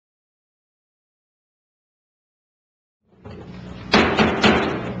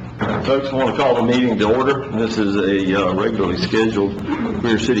Folks, I want to call the meeting to order. This is a regularly scheduled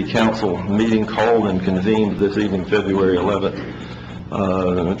Greer City Council meeting called and convened this evening, February 11th,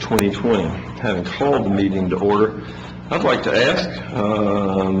 2020. Having called the meeting to order, I'd like to ask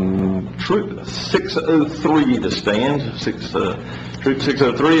Troop 603 to stand. Troop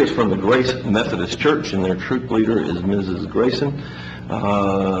 603 is from the Grace Methodist Church, and their troop leader is Mrs. Grayson.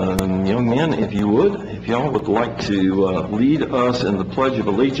 Young men, if y'all would like to lead us in the Pledge of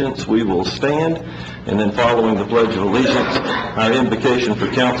Allegiance, we will stand, and then following the Pledge of Allegiance, our invocation for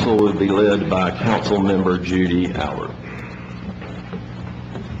council would be led by Council Member Judy Allard.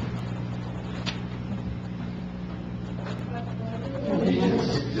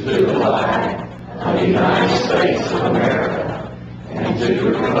 Allegiance to the flag of the United States of America and to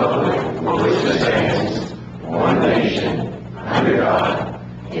the republic for which it stands, one nation, under God,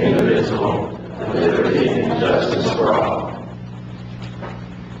 indivisible, with liberty and justice for all.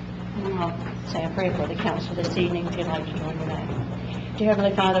 I'll say a prayer for the council this evening, if you'd like to join me now. Dear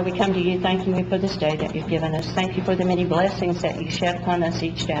Heavenly Father, we come to you thanking you for this day that you've given us. Thank you for the many blessings that you shed upon us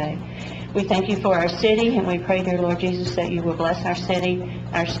each day. We thank you for our city, and we pray, dear Lord Jesus, that you will bless our city,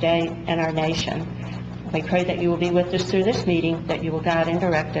 our state, and our nation. We pray that you will be with us through this meeting, that you will guide and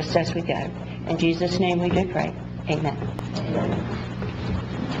direct us as we go. In Jesus' name we do pray. Amen.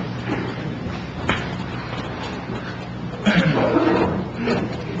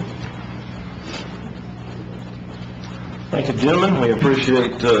 Thank you, gentlemen. We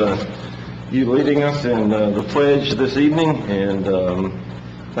appreciate you leading us in the pledge this evening, and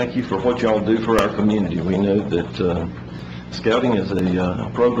thank you for what y'all do for our community. We know that Scouting is a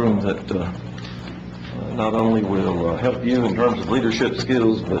program that not only will help you in terms of leadership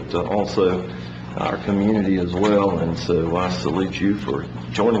skills, but also our community as well, and so I salute you for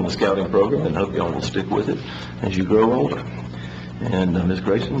joining the Scouting program and hope y'all will stick with it as you grow older. And Ms.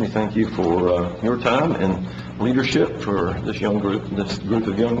 Grayson, we thank you for your time and leadership for this group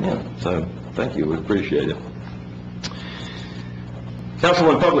of young men. So thank you, we appreciate it.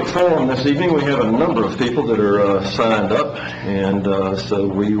 Council and Public Forum this evening, we have a number of people that are signed up, and so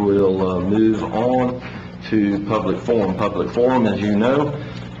we will move on to Public Forum. Public Forum, as you know,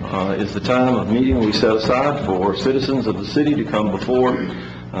 is the time of meeting we set aside for citizens of the city to come before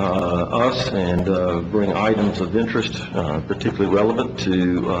us and bring items of interest, particularly relevant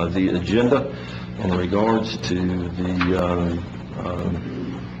to the agenda in regards to the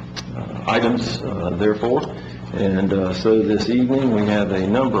items, therefore. And so this evening we have a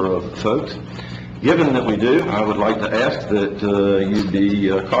number of folks. Given that we do, I would like to ask that you be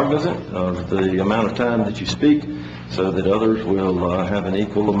cognizant of the amount of time that you speak, so that others will have an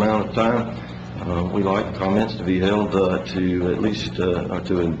equal amount of time. We like comments to be held to at least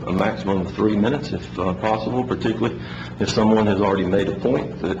to a maximum of 3 minutes, if possible, particularly if someone has already made a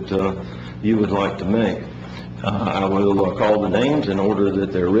point that you would like to make. I will call the names in order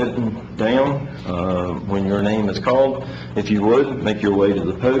that they're written down. When your name is called, if you would, make your way to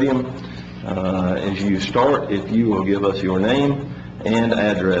the podium. As you start, if you will give us your name and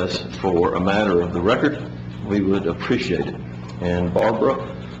address for a matter of the record, we would appreciate it. And Barbara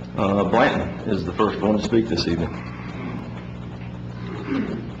Blanton is the first one to speak this evening.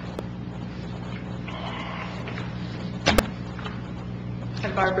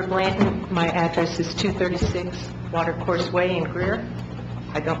 I'm Barbara Blanton. My address is 236 Watercourse Way in Greer.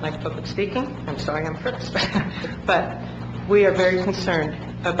 I don't like public speaking. I'm sorry I'm first. But we are very concerned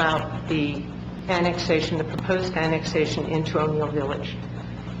about the annexation, the proposed annexation into O'Neill Village.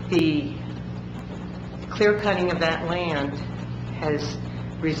 The clear cutting of that land has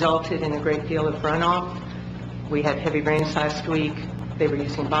resulted in a great deal of runoff. We had heavy rains last week. They were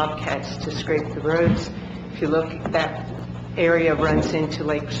using bobcats to scrape the roads. If you look, that area runs into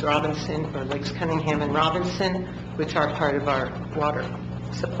Lakes Robinson, or Lakes Cunningham and Robinson, which are part of our water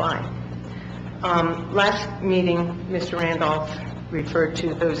supply. Last meeting, Mr. Randolph referred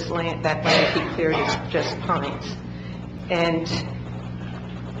to that land he cleared as just pines. And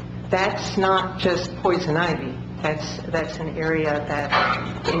that's not just poison ivy. That's an area that,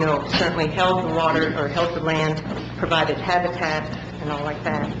 certainly held the water or held the land, provided habitat and all like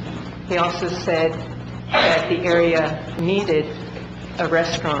that. He also said that the area needed a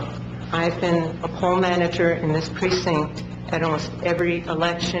restaurant. I've been a poll manager in this precinct at almost every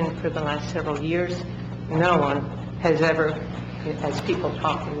election for the last several years. No one has ever, as people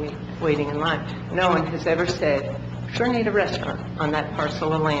talk and me waiting in line, no one has ever said, sure need a restaurant on that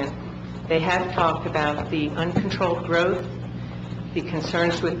parcel of land. They have talked about the uncontrolled growth, the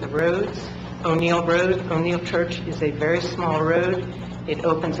concerns with the roads. O'Neill Road, O'Neill Church is a very small road. It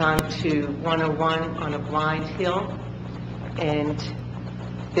opens onto 101 on a blind hill, and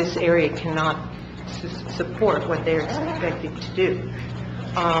this area cannot support what they're expected to do.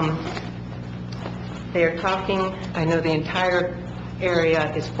 They're talking, I know the entire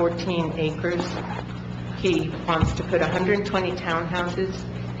area is 14 acres. He wants to put 120 townhouses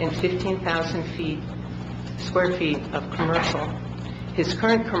and 15,000 square feet of commercial. His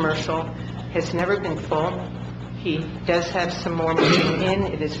current commercial has never been full. He does have some more moving in.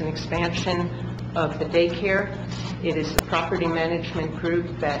 It is an expansion of the daycare. It is the property management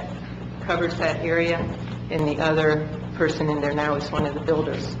group that covers that area, and the other person in there now is one of the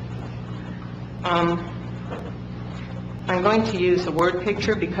builders. I'm going to use a word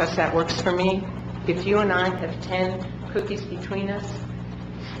picture because that works for me. If you and I have 10 cookies between us,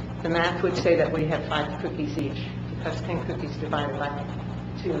 the math would say that we have 5 cookies each, because 10 cookies divided by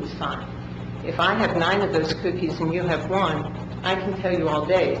 2 is 5. If I have 9 of those cookies and you have 1, I can tell you all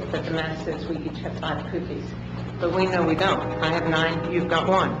day that the math says we each have 5 cookies. But we know we don't. I have 9, you've got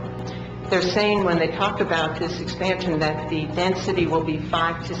 1. They're saying when they talk about this expansion that the density will be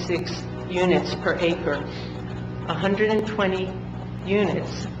 5 to 6 units per acre. 120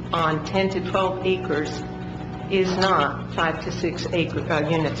 units on 10 to 12 acres is not 5 to 6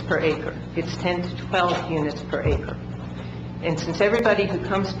 units per acre. It's 10 to 12 units per acre. And since everybody who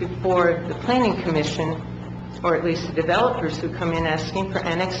comes before the Planning Commission, or at least the developers who come in asking for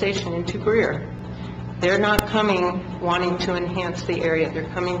annexation into Greer, they're not coming wanting to enhance the area. They're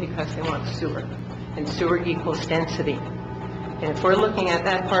coming because they want sewer, and sewer equals density. And if we're looking at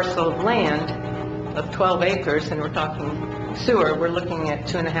that parcel of land of 12 acres, and we're talking sewer, we're looking at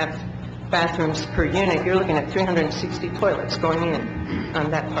 2.5 bathrooms per unit. You're looking at 360 toilets going in on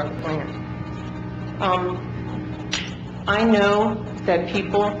that part of land. I know that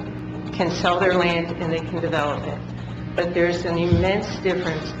people can sell their land and they can develop it, but there's an immense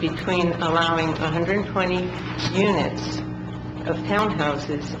difference between allowing 120 units of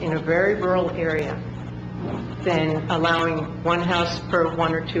townhouses in a very rural area than allowing 1 house per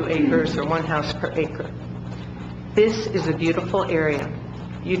 1 or 2 acres or 1 house per acre. This is a beautiful area.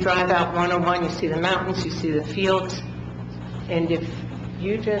 You drive out 101, you see the mountains, you see the fields, and if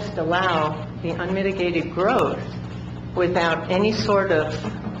you just allow the unmitigated growth without any sort of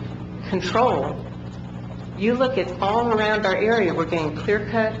control, you look at all around our area, we're getting clear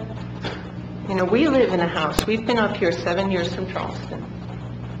cut. You know, we live in a house, we've been up here 7 years from Charleston.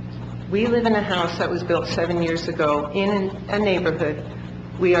 We live in a house that was built 7 years ago in a neighborhood.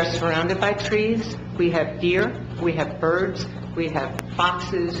 We are surrounded by trees, we have deer, we have birds, we have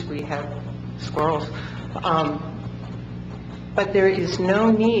foxes, we have squirrels. But there is no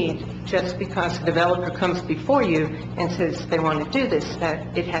need, just because a developer comes before you and says they want to do this,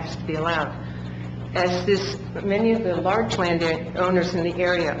 that it has to be allowed. Many of the large land owners in the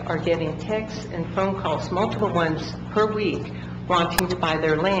area are getting texts and phone calls, multiple ones per week, wanting to buy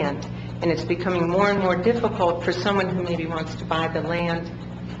their land. And it's becoming more and more difficult for someone who maybe wants to buy the land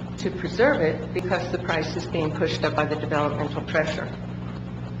to preserve it because the price is being pushed up by the developmental pressure.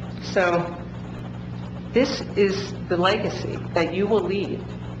 So this is the legacy that you will leave.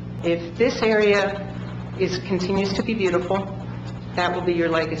 If this area continues to be beautiful, that will be your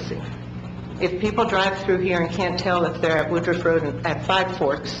legacy. If people drive through here and can't tell if they're at Woodruff Road at Five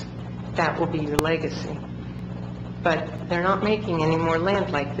Forks, that will be your legacy. But they're not making any more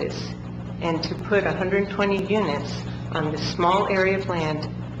land like this. And to put 120 units on this small area of land,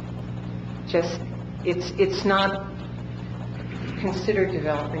 it's not considered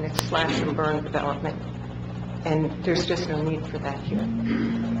development, it's slash and burn development. And there's just no need for that here.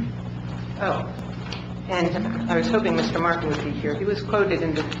 Oh, and I was hoping Mr. Martin would be here. He was quoted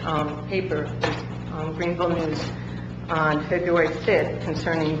in the paper, Greenville News, on February 5th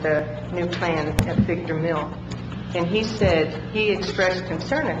concerning the new plan at Victor Mill. And he said, he expressed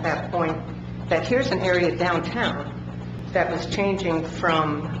concern at that point that here's an area downtown that was changing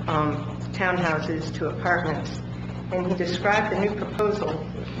from townhouses to apartments. And he described the new proposal,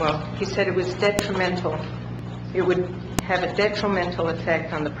 well, he said it was detrimental. It would have a detrimental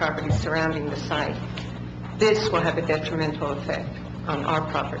effect on the property surrounding the site. This will have a detrimental effect on our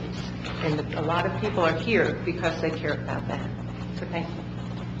properties. And a lot of people are here because they care about that. So thank you.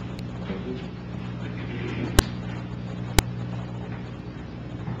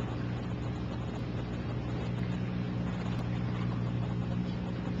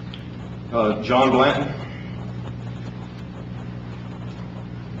 John Blanton.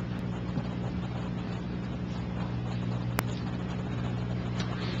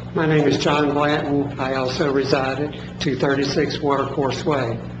 My name is John Blanton. I also reside at 236 Watercourse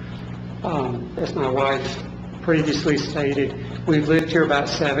Way. As my wife previously stated, we've lived here about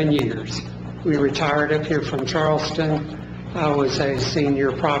 7 years. We retired up here from Charleston I was a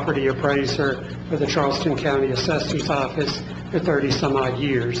senior property appraiser for the Charleston County Assessor's Office for 30-some-odd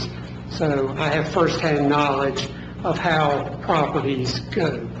years. So I have firsthand knowledge of how properties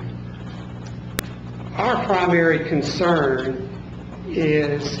go. Our primary concern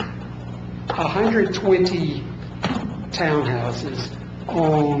is 120 townhouses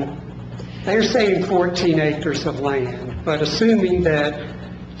on, they're saying 14 acres of land, but assuming that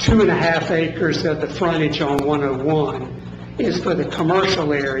 2.5 acres of the frontage on 101 is for the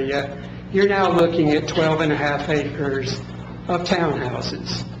commercial area, you're now looking at 12.5 acres of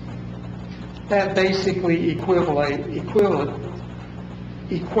townhouses. That basically equates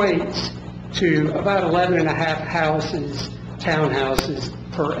to about 11.5 townhouses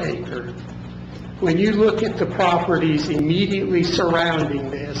per acre. When you look at the properties immediately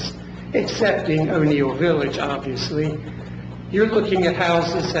surrounding this, excepting O'Neill Village, obviously, you're looking at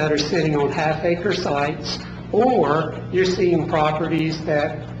houses that are sitting on half-acre sites, or you're seeing properties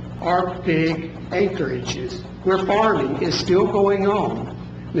that are big acreages, where farming is still going on.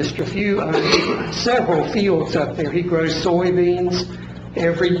 Mr. Few owns several fields up there. He grows soybeans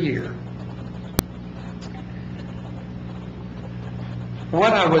every year.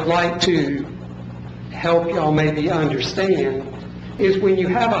 What I would like to help y'all maybe understand is when you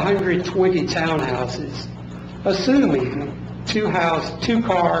have 120 townhouses, assuming two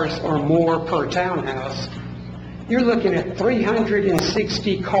cars or more per townhouse, you're looking at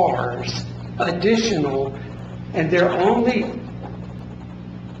 360 cars additional, and their only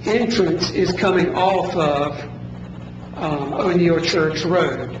entrance is coming off of O'Neill Church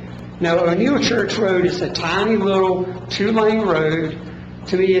Road. Now, O'Neill Church Road is a tiny little 2-lane road.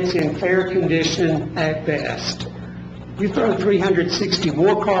 To me, it's in fair condition at best. You throw 360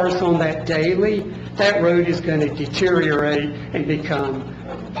 more cars on that daily, that road is going to deteriorate and become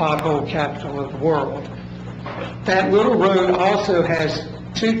pothole capital of the world. That little road also has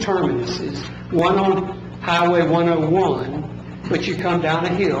 2 terminuses, one on Highway 101, but you come down a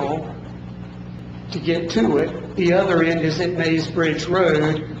hill to get to it. The other end is at Mays Bridge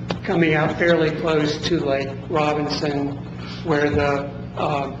Road, coming out fairly close to Lake Robinson, where the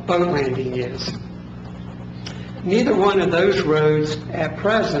boat landing is. Neither one of those roads at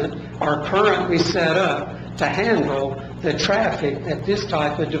present are currently set up to handle the traffic that this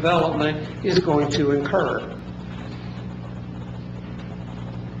type of development is going to incur.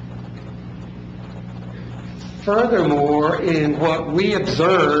 Furthermore, in what we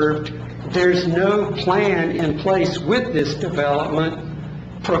observed, there's no plan in place with this development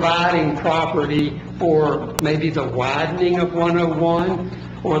providing property for maybe the widening of 101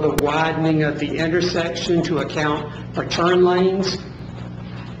 or the widening of the intersection to account for turn lanes.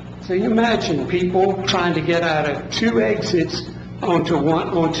 So you imagine people trying to get out of 2 exits onto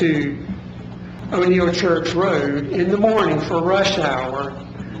O'Neill Church Road in the morning for rush hour.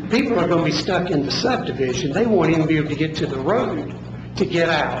 People are going to be stuck in the subdivision. They won't even be able to get to the road to get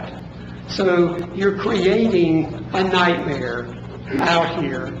out. So you're creating a nightmare out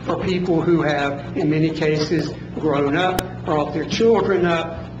here for people who have, in many cases, grown up, brought their children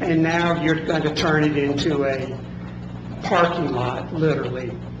up, and now you're going to turn it into a parking lot,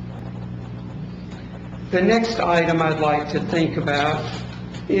 literally. The next item I'd like to think about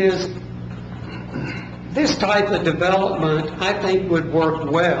is this type of development, I think, would work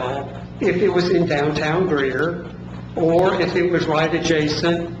well if it was in downtown Greer or if it was right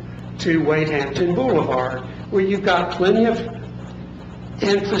adjacent to Wade Hampton Boulevard, where you've got plenty of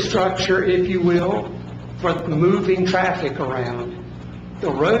infrastructure, if you will, for moving traffic around.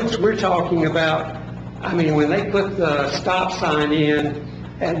 The roads we're talking about, I mean, when they put the stop sign in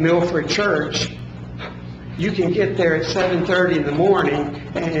at Milford Church, you can get there at 7:30 in the morning,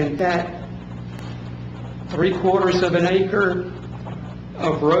 and that 3/4 of an acre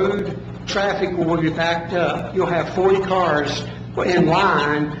of road traffic will be backed up. You'll have 40 cars in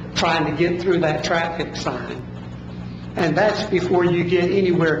line trying to get through that traffic sign. And that's before you get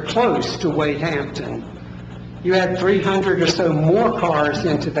anywhere close to Wade Hampton. You add 300 or so more cars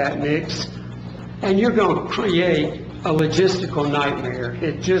into that mix, and you're going to create a logistical nightmare.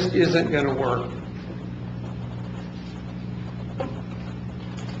 It just isn't going to work.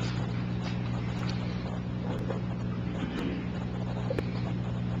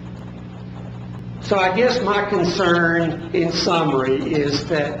 So I guess my concern, in summary, is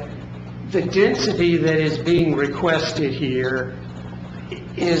that the density that is being requested here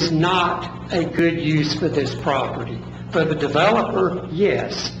is not a good use for this property. For the developer,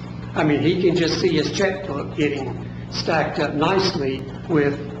 yes. I mean, he can just see his checkbook getting stacked up nicely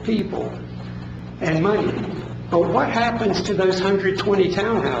with people and money. But what happens to those 120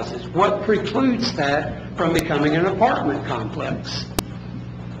 townhouses? What precludes that from becoming an apartment complex?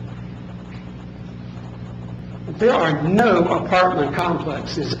 There are no apartment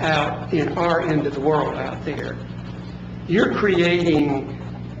complexes out in our end of the world out there. You're creating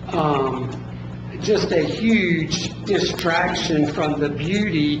just a huge distraction from the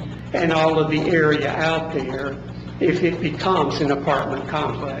beauty and all of the area out there if it becomes an apartment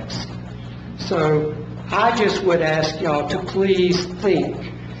complex. So I just would ask y'all to please think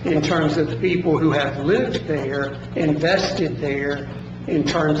in terms of the people who have lived there, invested there, in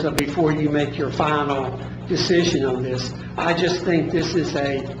terms of before you make your final decision on this. I just think this is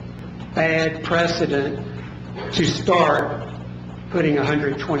a bad precedent to start putting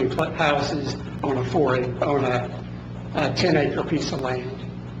 120 houses on a 10-acre piece of land.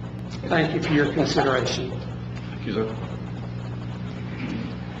 Thank you for your consideration. Thank you, sir.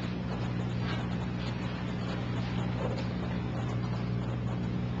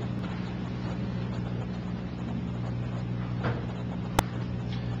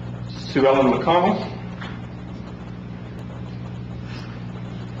 Sue Ellen McConnell.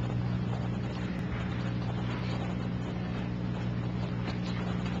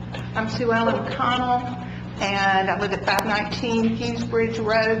 I'm Sue Ellen McConnell, and I live at 519 Hughesbridge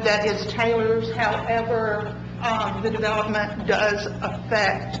Road. That is Taylor's. However, the development does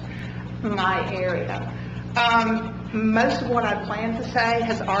affect my area. Most of what I plan to say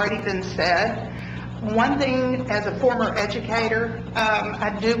has already been said. One thing, as a former educator,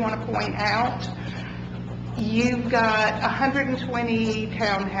 I do want to point out, you've got 120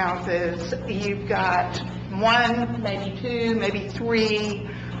 townhouses, you've got one, maybe two, maybe three,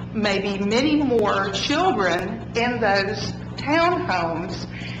 maybe many more children in those townhomes,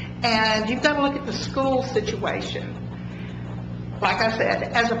 and you've got to look at the school situation. Like I said,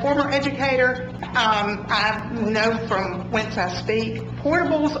 as a former educator, I know from whence I speak,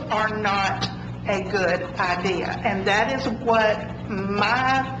 portables are not a good idea, and that is what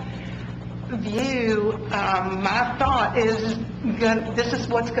my view, my thought is, this is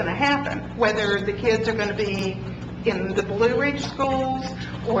what's going to happen, whether the kids are going to be in the Blue Ridge schools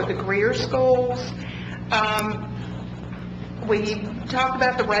or the Greer schools. We talked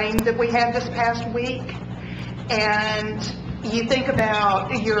about the rain that we had this past week, and you think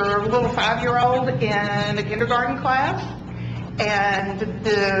about your little 5-year-old in a kindergarten class, and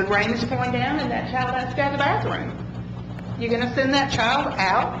the rain is pouring down and that child has to go to the bathroom. You're going to send that child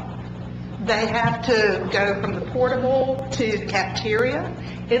out. They have to go from the portable to the cafeteria.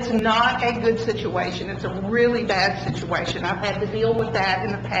 It's not a good situation. It's a really bad situation. I've had to deal with that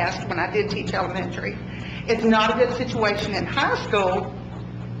in the past when I did teach elementary. It's not a good situation in high school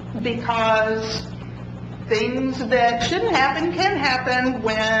because things that shouldn't happen can happen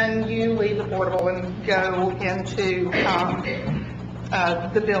when you leave the portable and go into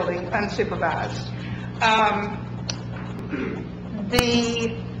the building unsupervised.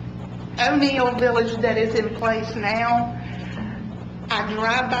 The O'Neill Village that is in place now, I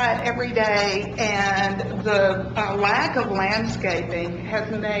drive by it every day, and the lack of landscaping has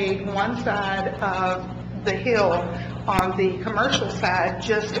made one side of the hill on the commercial side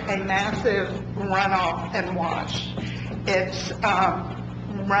just a massive runoff and wash. It's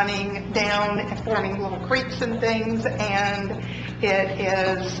running down and forming little creeks and things, and it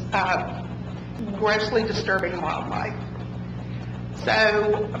is grossly disturbing wildlife.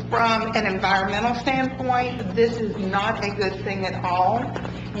 So from an environmental standpoint, this is not a good thing at all.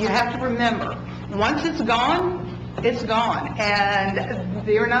 You have to remember, once it's gone, and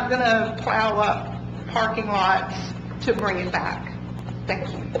they're not going to plow up parking lots to bring it back.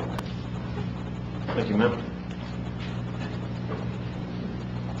 Thank you. Thank you, ma'am.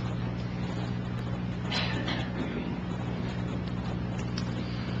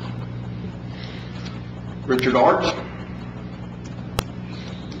 Richard Arch.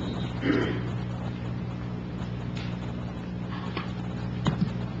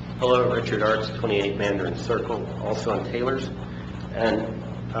 Hello, Richard Arts, 28 Mandarin Circle, also on Taylor's. And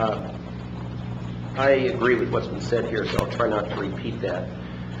I agree with what's been said here, so I'll try not to repeat that.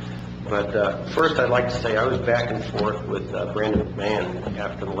 But first, I'd like to say I was back and forth with Brandon McMahon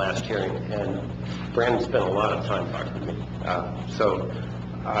after the last hearing, and Brandon spent a lot of time talking to me. So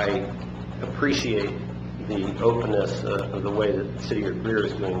I appreciate the openness of the way that the City of Greer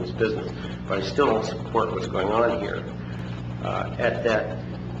is doing this business, but I still don't support what's going on here. At that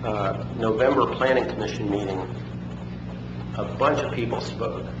November Planning Commission meeting, a bunch of people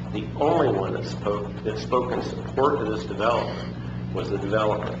spoke. The only one that spoke in support of this development was the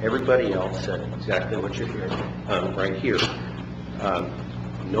developer. Everybody else said exactly what you're hearing right here.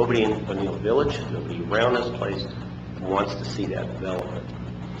 Nobody in O'Neill Village, nobody around this place wants to see that development.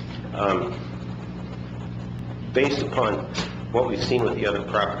 Based upon what we've seen with the other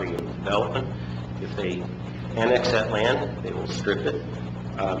property in development, if they annex that land, they will strip it.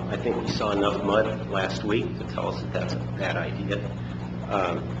 I think we saw enough mud last week to tell us that that's a bad idea.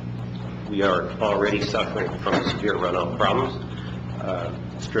 We are already suffering from severe runoff problems.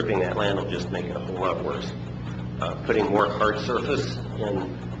 Stripping that land will just make it a whole lot worse. Putting more hard surface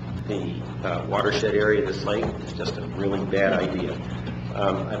in the watershed area of this lake is just a really bad idea.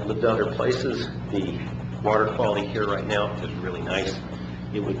 I've lived other places. The water quality here right now is really nice.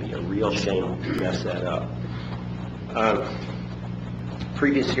 It would be a real shame to mess that up.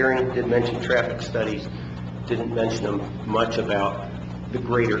 Previous hearing did mention traffic studies, didn't mention them much about the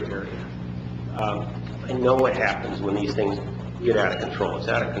greater area. I know what happens when these things get out of control. It's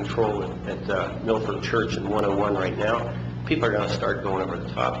out of control at Milford Church and 101 right now. People are going to start going over the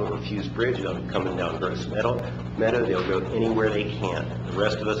top over Fuse Bridge. They'll be coming down Gross Meadow. They'll go anywhere they can. The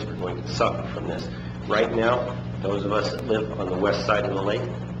rest of us are going to suffer from this. Right now, those of us that live on the west side of the lake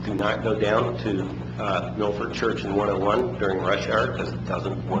do not go down to Milford Church and 101 during rush hour because it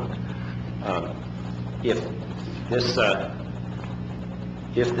doesn't work. If this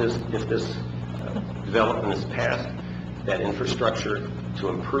development is passed, that infrastructure to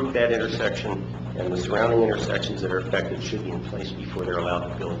improve that intersection and the surrounding intersections that are affected should be in place before they're allowed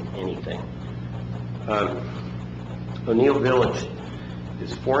to build anything. O'Neill Village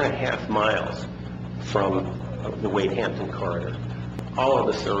is 4.5 miles from the Wade Hampton corridor. All of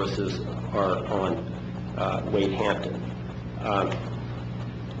the services are on Wade Hampton.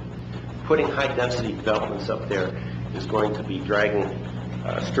 Putting high-density developments up there is going to be dragging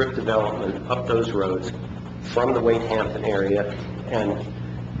strip development up those roads from the Wade Hampton area, and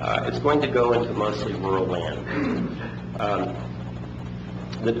it's going to go into mostly rural land.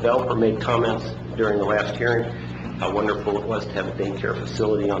 The developer made comments during the last hearing how wonderful it was to have a daycare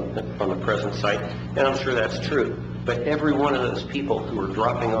facility on the present site, and I'm sure that's true. But every one of those people who were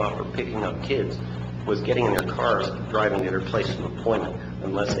dropping off or picking up kids was getting in their cars, driving to their place of employment,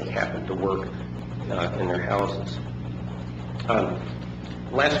 unless they happened to work in their houses.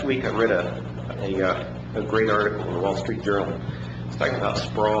 Last week I read a great article in the Wall Street Journal. It's talking about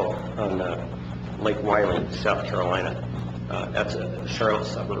sprawl on Lake Wylie, South Carolina. That's a Charlotte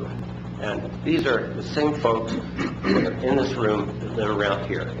suburb. And these are the same folks that are in this room that live around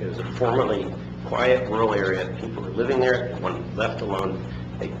here. It was a formerly quiet rural area. People were living there, one left alone.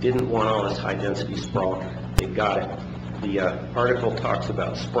 They didn't want all this high-density sprawl. They got it. The article talks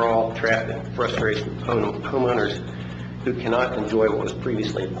about sprawl, traffic, frustration of homeowners who cannot enjoy what was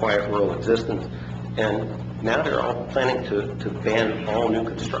previously a quiet rural existence. And now they're all planning to ban all new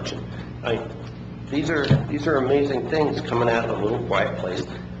construction. These are amazing things coming out of a little quiet place,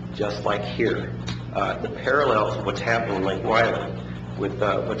 just like here. The parallels of what's happening in Lake Wylie with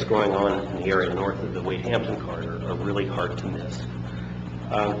what's going on in the area north of the Wade Hampton corridor are really hard to miss.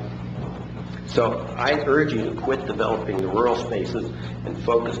 So I urge you to quit developing the rural spaces and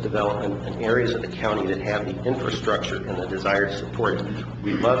focus development in areas of the county that have the infrastructure and the desire to support it.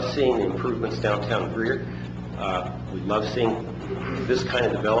 We love seeing the improvements downtown Greer. We love seeing this kind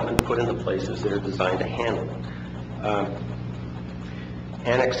of development put into places that are designed to handle it.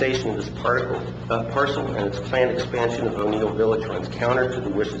 Annexation of this parcel and its planned expansion of O'Neill Village runs counter to the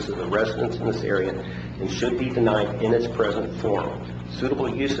wishes of the residents in this area and should be denied in its present form. Suitable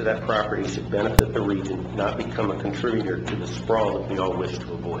use of that property should benefit the region, not become a contributor to the sprawl that we all wish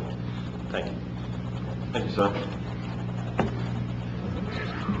to avoid. Thank you. Thank you, sir.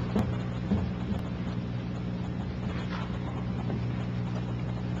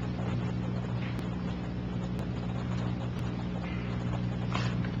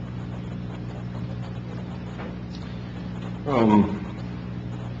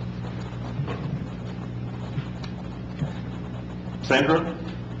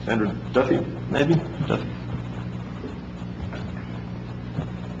 Sandra Duffy, maybe? Duffy.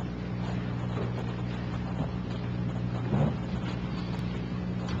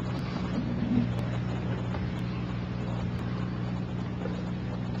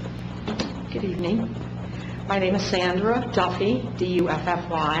 Good evening. My name is Sandra Duffy,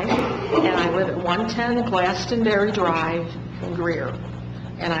 D-U-F-F-Y, and I live at 110 Glastonbury Drive in Greer,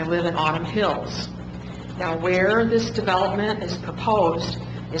 and I live in Autumn Hills. Now, where this development is proposed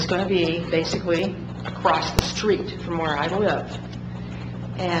is going to be basically across the street from where I live.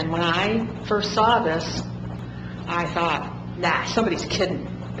 And when I first saw this, I thought, nah, somebody's kidding.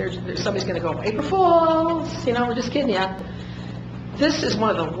 Somebody's going to go, April Fools, we're just kidding you. This is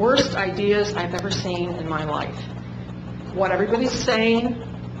one of the worst ideas I've ever seen in my life. What everybody's saying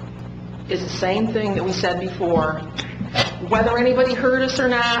is the same thing that we said before. Whether anybody heard us or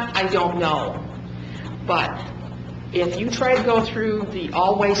not, I don't know. But if you try to go through the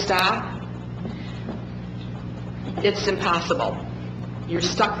all-way stop, it's impossible. You're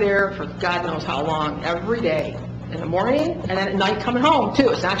stuck there for God knows how long, every day, in the morning, and then at night coming home, too.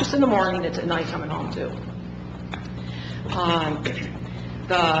 It's not just in the morning, it's at night coming home, too.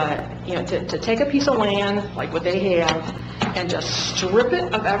 To take a piece of land, like what they have, and just strip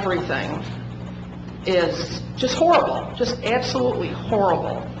it of everything is just horrible, just absolutely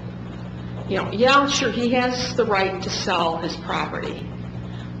horrible. Yeah, sure, he has the right to sell his property,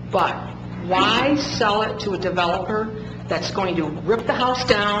 but why sell it to a developer that's going to rip the house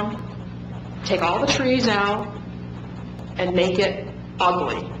down, take all the trees out, and make it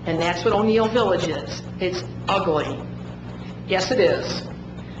ugly? And that's what O'Neill Village is. It's ugly. Yes, it is.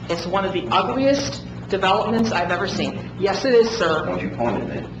 It's one of the ugliest developments I've ever seen. Yes, it is, sir. Don't you point at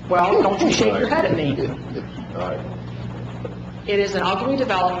me. Well, don't you shake your head at me. All right. It is an ugly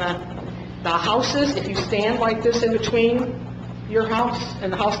development. The houses, if you stand like this in between your house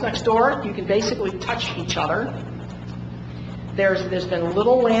and the house next door, you can basically touch each other. There's been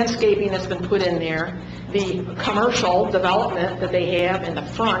little landscaping that's been put in there. The commercial development that they have in the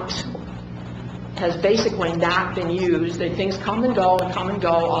front has basically not been used. Things come and go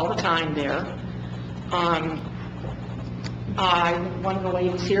all the time there. One of the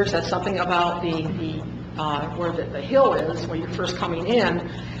ladies here said something about where the hill is, where you're first coming in.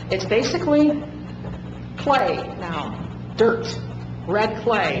 It's basically clay now, dirt, red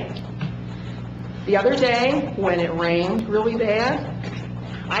clay. The other day, when it rained really bad,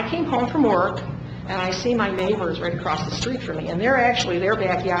 I came home from work, and I see my neighbors right across the street from me, and their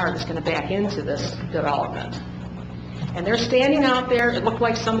backyard is going to back into this development. And they're standing out there. It looked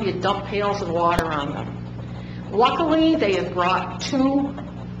like somebody had dumped pails of water on them. Luckily, they had brought 2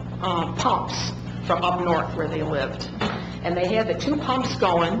 pumps from up north where they lived. And they had the 2 pumps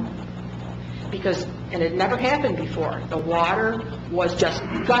going and it never happened before. The water was just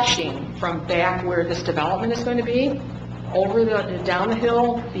gushing from back where this development is going to be, down the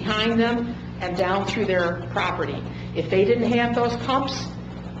hill behind them, and down through their property. If they didn't have those pumps,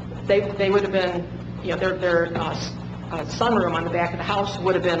 they would have been, their sunroom on the back of the house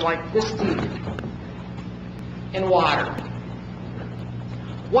would have been like this deep in water.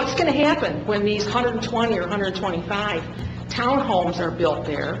 What's going to happen when these 120 or 125 townhomes are built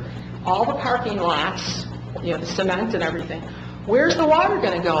there, all the parking lots, the cement and everything? Where's the water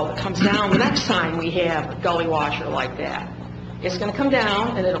going to go that comes down the next time we have a gully washer like that? It's going to come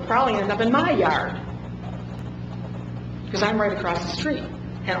down, and it'll probably end up in my yard, because I'm right across the street.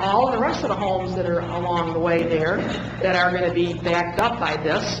 And all of the rest of the homes that are along the way there that are going to be backed up by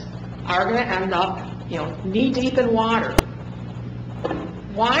this are going to end up, knee-deep in water.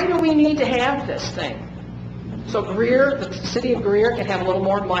 Why do we need to have this thing? So Greer, the city of Greer, can have a little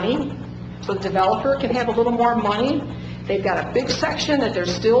more money, so the developer can have a little more money. They've got a big section that they're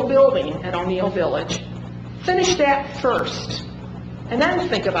still building at O'Neill Village. Finish that first, and then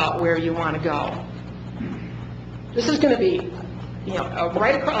think about where you want to go. This is going to be,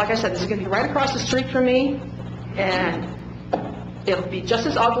 right across, like I said, this is going to be right across the street from me, and it'll be just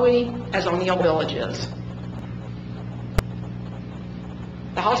as ugly as O'Neill Village is.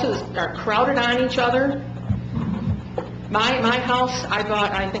 The houses are crowded on each other. My house,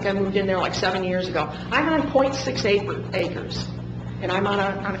 I think I moved in there like 7 years ago. I'm on 0.6 acres, and I'm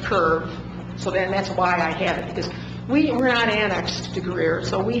on a curve, so then that's why I have it, because we're not annexed to Greer,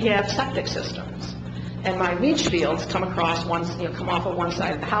 so we have septic systems. And my leach fields come across come off of one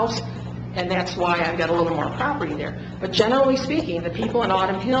side of the house, and that's why I've got a little more property there. But generally speaking, the people in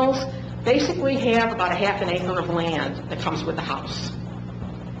Autumn Hills basically have about a half an acre of land that comes with the house.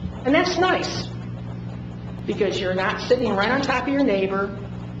 And that's nice, because you're not sitting right on top of your neighbor.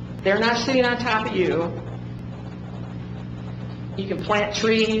 They're not sitting on top of you. You can plant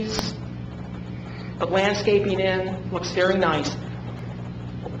trees, put landscaping in, looks very nice.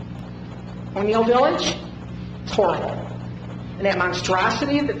 O'Neill Village, it's horrible. And that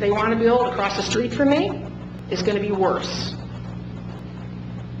monstrosity that they want to build across the street from me is going to be worse.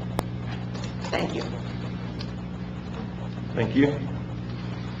 Thank you. Thank you.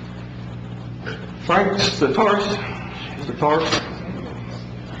 Frank Satars.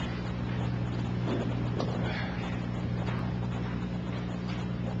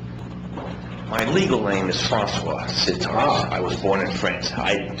 My legal name is Francois Sitars. I was born in France.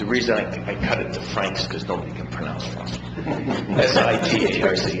 The reason I cut it to Frank's because nobody can pronounce Francois.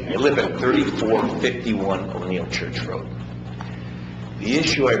 S-I-T-A-R-C. I live at 3451 O'Neill Church Road. The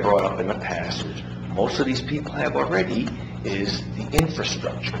issue I brought up in the past, which most of these people have already, is the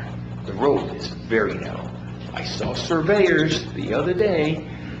infrastructure. The road is very narrow. I saw surveyors the other day,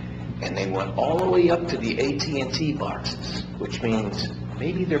 and they went all the way up to the AT&T boxes, which means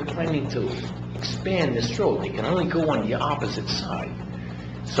maybe they're planning to expand this road. They can only go on the opposite side.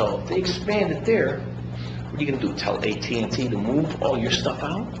 So if they expand it there, what are you gonna do, tell AT&T to move all your stuff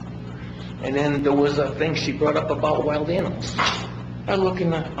out? And then there was a thing she brought up about wild animals. I look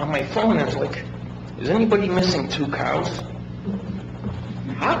on my phone and I was like, is anybody missing 2 cows?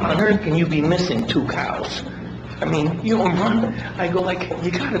 How on earth can you be missing 2 cows? I mean, you don't run. I go like,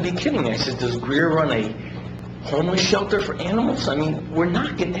 you gotta be kidding me. I said, does Greer run a homeless shelter for animals? I mean, we're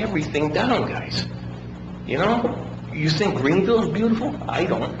knocking everything down, guys. You know? You think Greenville's beautiful? I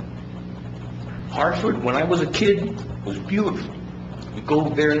don't. Hartford, when I was a kid, was beautiful. You go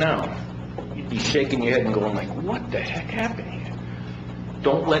there now, you'd be shaking your head and going like, what the heck happened here?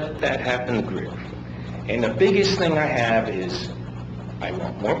 Don't let that happen to Greer. And the biggest thing I have is, I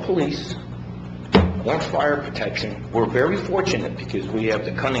want more police, more fire protection. We're very fortunate because we have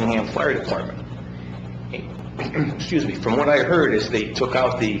the Cunningham Fire Department. Excuse me, from what I heard is they took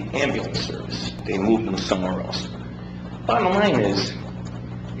out the ambulance service. They moved them somewhere else. Bottom line is,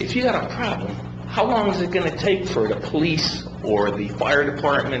 if you got a problem, how long is it going to take for the police or the fire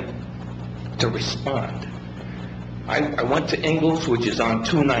department to respond? I went to Ingalls, which is on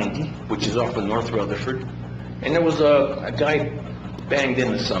 290, which is off of North Rutherford, and there was a guy banged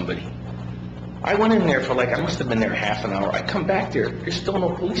into somebody. I went in there for like, I must have been there half an hour. I come back there's still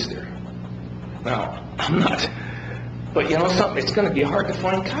no police there. Now, I'm not, but you know something, it's going to be hard to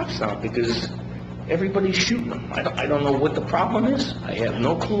find cops now because everybody's shooting them. I don't know what the problem is. I have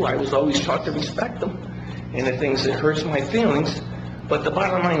no clue. I was always taught to respect them. And the things that hurts my feelings, but the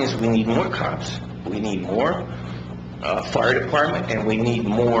bottom line is we need more cops. We need more fire department, and we need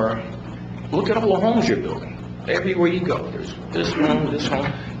more. Look at all the homes you're building. Everywhere you go, there's this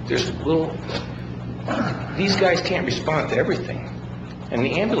home, there's little. These guys can't respond to everything, and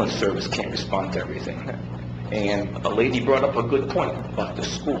the ambulance service can't respond to everything. And a lady brought up a good point about the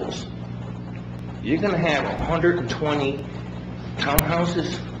schools. You're going to have 120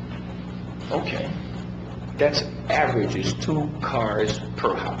 townhouses? Okay. That's average, is 2 cars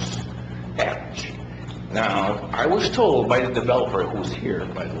per house. Average. Now, I was told by the developer who's here,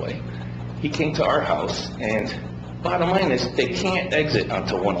 by the way, he came to our house, and bottom line is they can't exit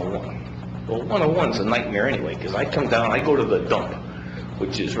onto 101. Well, 101's a nightmare anyway, because I come down, I go to the dump,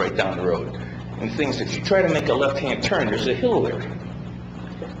 which is right down the road, and things, if you try to make a left-hand turn, there's a hill there.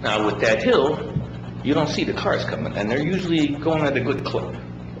 Now, with that hill, you don't see the cars coming, and they're usually going at a good clip,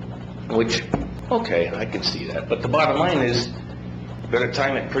 which, okay, I can see that. But the bottom line is, you better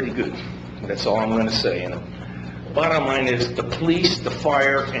time it pretty good. That's all I'm going to say. And the bottom line is the police, the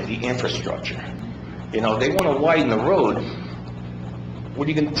fire, and the infrastructure. You know, they want to widen the road. What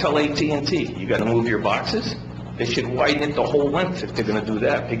are you going to tell AT&T? You got to move your boxes? They should widen it the whole length if they're going to do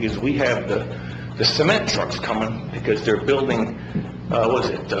that, because we have the cement trucks coming because they're building,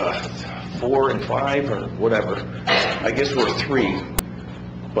 4 and 5 or whatever. I guess we're 3,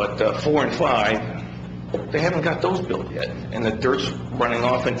 but 4 and 5, they haven't got those built yet, and the dirt's running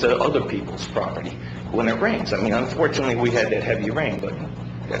off into other people's property when it rains. I mean, unfortunately, we had that heavy rain, but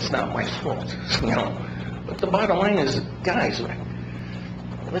that's not my fault, you know. But the bottom line is, guys,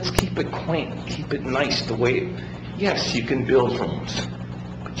 let's keep it quaint, keep it nice the way yes, you can build homes,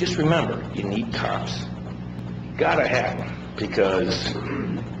 but just remember, you need cops. You gotta have them, because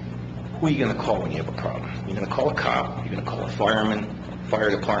who are you going to call when you have a problem? You're going to call a cop, you're going to call a fireman, fire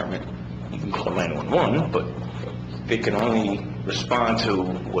department, you can call 911, but they can only respond to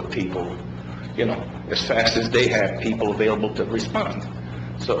what people, you know, as fast as they have people available to respond.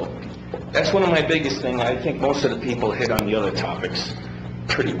 So that's one of my biggest things. I think most of the people hit on the other topics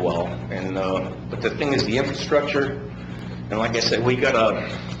pretty well. And but the thing is the infrastructure, and like I said, we got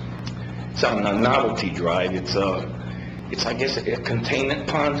it's on a novelty drive. It's I guess a containment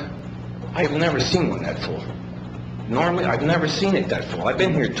pond. I've never seen one that full. Normally, I've never seen it that full. I've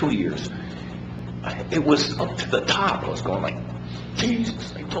been here 2 years. It was up to the top. I was going like,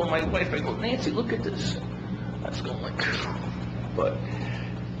 Jesus. I told my wife, I go, Nancy, look at this. I was going like, but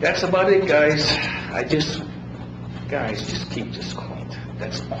that's about it, guys. Guys, just keep this quaint.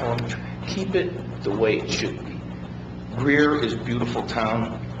 That's all. Keep it the way it should be. Greer is a beautiful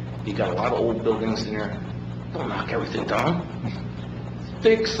town. You got a lot of old buildings in there. Don't knock everything down.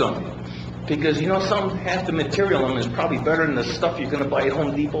 Fix them. Because, you know, half the material in them is probably better than the stuff you're going to buy at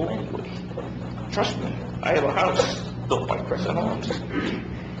Home Depot anyway. Trust me. I have a house built by Crescent Homes.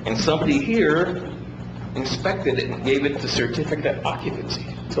 And somebody here inspected it and gave it the certificate of occupancy.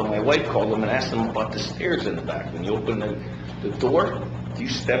 So my wife called them and asked them about the stairs in the back. When you open the door, you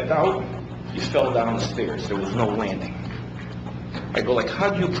stepped out, you fell down the stairs. There was no landing. I go like,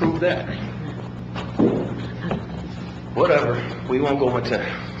 how do you prove that? Whatever. We won't go into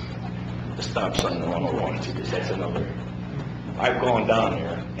the stop sign on 101 because that's another. I've gone down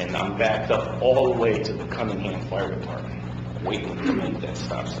there and I'm backed up all the way to the Cunningham Fire Department, waiting to make that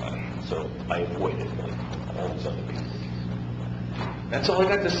stop sign. So I avoided all these other people. That's all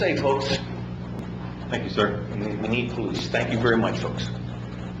I got to say, folks. Thank you, sir. We need police. Thank you very much, folks.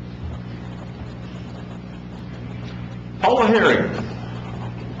 Hold a hearing.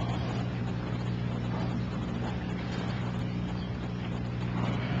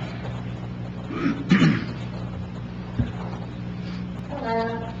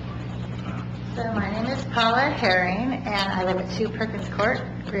 Hello. So my name is Paula Herring, and I live at 2 Perkins Court,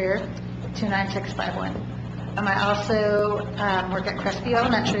 Greer, 29651. I also work at Crestview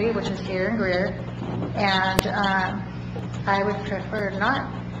Elementary, which is here in Greer, and I would prefer not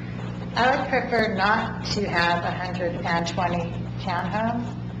to have 120 townhomes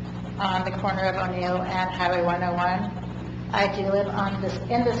on the corner of O'Neill and Highway 101. I do live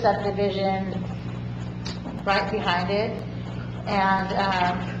in the subdivision right behind it, and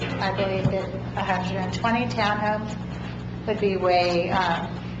I believe that 120 townhomes would be way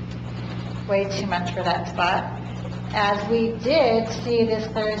too much for that spot. As we did see this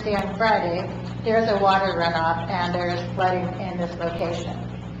Thursday and Friday, there's a water runoff and there's flooding in this location.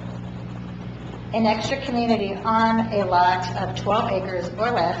 An extra community on a lot of 12 acres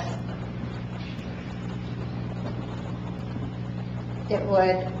or less, it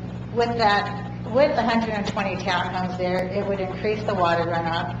would, with 120 townhomes there, it would increase the water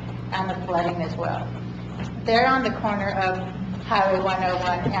runoff and the flooding as well. They're on the corner of Highway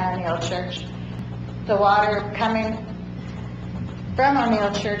 101 and O'Neill Church. The water coming from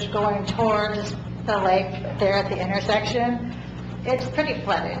O'Neill Church going towards the lake there at the intersection, it's pretty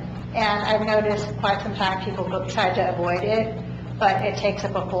flooded. And I've noticed quite some time people try to avoid it, but it takes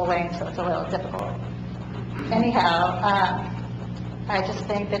up a full lane, so it's a little difficult. Anyhow, I just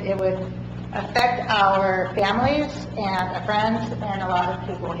think that it would affect our families and friends and a lot of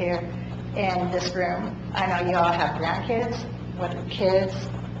people here in this room. I know you all have grandkids, with kids,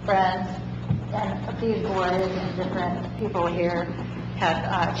 friends, and these boys and different people here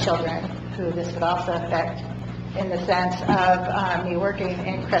have children who this would also affect, in the sense of me working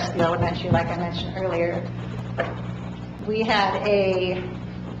in Crestview Elementary, like I mentioned earlier. We had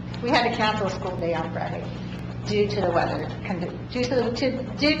to cancel a school day on Friday due to the weather, due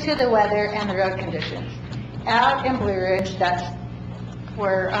to the weather and the road conditions. Out in Blue Ridge, that's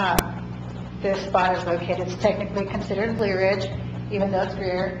where this spot is located. It's technically considered Blue Ridge, even though it's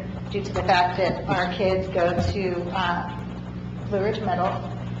Greer, due to the fact that our kids go to Blue Ridge Middle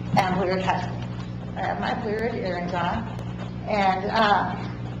and Blue Ridge High School. I have my Blue Ridge earrings on, and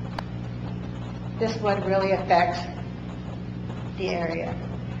this would really affect the area.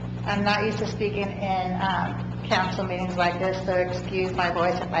 I'm not used to speaking in council meetings like this, so excuse my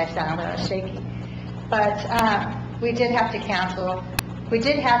voice if I sound a little shaky. But we did have to cancel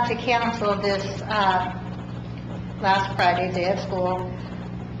this last Friday, day of school.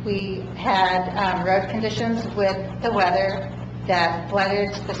 We had road conditions with the weather that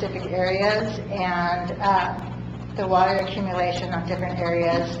flooded specific areas, and the water accumulation on different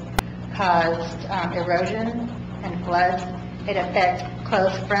areas caused erosion and floods. It affected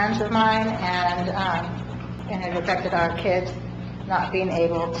close friends of mine, and it affected our kids not being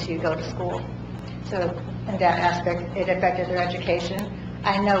able to go to school. So in that aspect, it affected their education.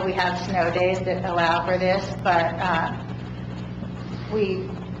 I know we have snow days that allow for this, but we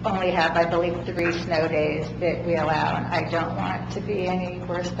only have, I believe, 3 snow days that we allow, and I don't want it to be any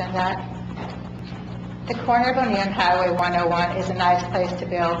worse than that. The corner of O'Neill and Highway 101 is a nice place to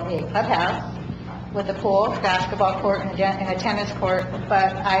build a clubhouse with a pool, basketball court, and a tennis court,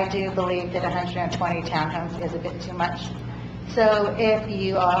 but I do believe that 120 townhomes is a bit too much. So if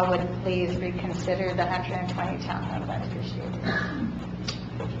you all would please reconsider the 120 townhomes, I'd appreciate it.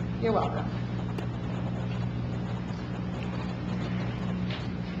 You're welcome.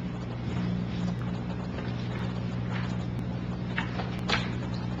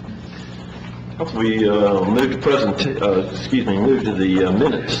 We move to the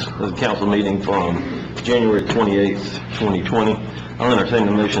minutes of the council meeting from January 28th, 2020. I'll entertain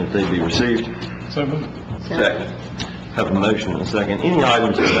the motion that they be received. Second. Have a motion and a second. Any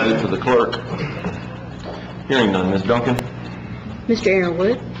items presented to the clerk? Hearing none. Ms. Duncan? Mr.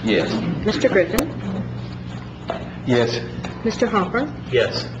 Arrowood? Yes. Mr. Griffin? Yes. Mr. Hopper?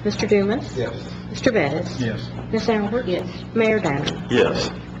 Yes. Mr. Dumas? Yes. Mr. Bettis? Yes. Ms. Albert? Yes. Mayor Danner? Yes.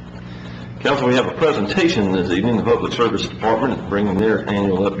 Council, we have a presentation this evening. The Public Service Department is bringing their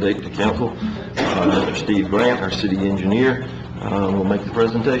annual update to council. Mr. Steve Grant, our city engineer, will make the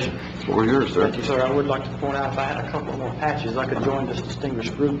presentation. The floor is yours, sir. Thank you, sir. I would like to point out if I had a couple more patches, I could join this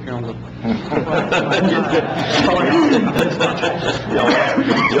distinguished group here on the...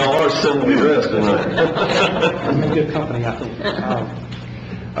 Y'all are similarly dressed tonight. I'm in good company, I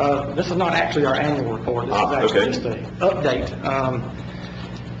think. This is not actually our annual report. This is actually just an update.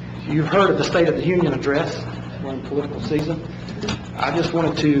 You've heard of the State of the Union address. We're in political season. I just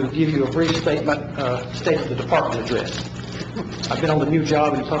wanted to give you a brief statement, State of the Department address. I've been on the new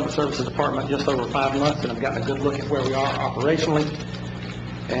job in the Public Services Department just over 5 months, and I've gotten a good look at where we are operationally.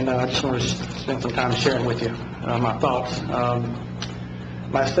 And I just want to spend some time sharing with you my thoughts.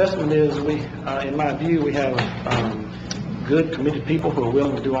 My assessment is in my view, we have good, committed people who are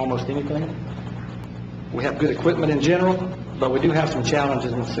willing to do almost anything. We have good equipment in general, but we do have some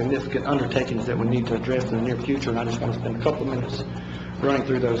challenges and significant undertakings that we need to address in the near future, and I just want to spend a couple of minutes running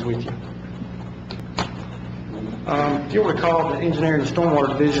through those with you. You'll recall the Engineering and Stormwater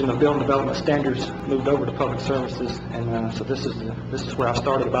Division of Building Development Standards moved over to Public Services, and so this is where I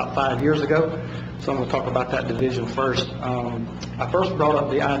started about 5 years ago. So I'm going to talk about that division first. I first brought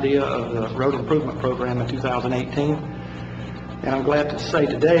up the idea of the road improvement program in 2018, and I'm glad to say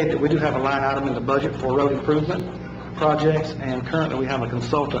today that we do have a line item in the budget for road improvement projects, and currently we have a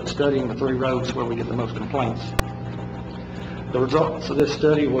consultant studying the 3 roads where we get the most complaints. The results of this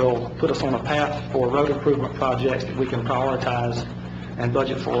study will put us on a path for road improvement projects that we can prioritize and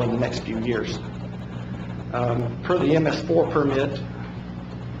budget for in the next few years. Per the MS4 permit,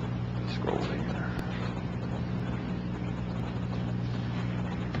 scroll here.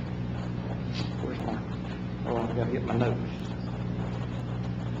 Where's my, oh, I've got to get my notes.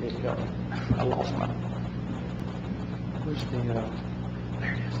 Here we go. I lost my, where's the,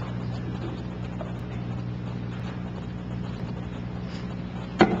 there it is.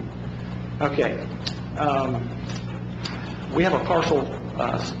 Okay. We have a partial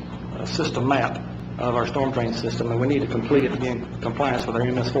system map of our storm drain system, and we need to complete it to be in compliance with our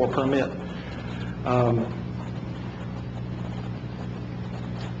MS4 permit.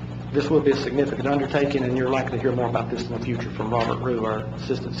 This will be a significant undertaking, and you're likely to hear more about this in the future from Robert Rue, our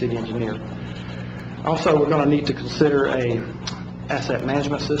Assistant City Engineer. Also, we're going to need to consider a asset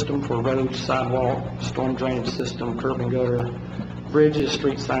management system for roads, sidewalk, storm drainage system, curb and gutter, bridges,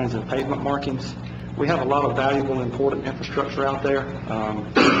 street signs, and pavement markings. We have a lot of valuable, important infrastructure out there,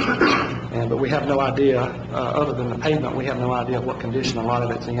 but we have no idea, other than the pavement, we have no idea what condition a lot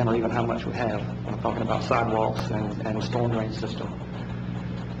of it's in or even how much we have. I'm talking about sidewalks and the storm drain system.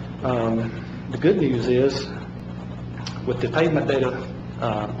 The good news is, with the pavement data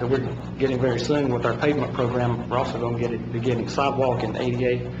that we're getting very soon with our pavement program, we're also going to be getting sidewalk and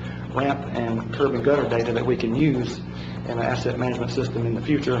ADA ramp and curb and gutter data that we can use in an asset management system in the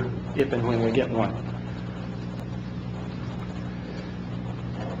future, if and when we get one.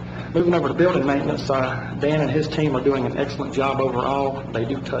 Moving over to building maintenance, Dan and his team are doing an excellent job overall. They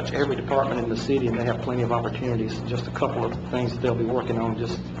do touch every department in the city, and they have plenty of opportunities. Just a couple of things that they'll be working on,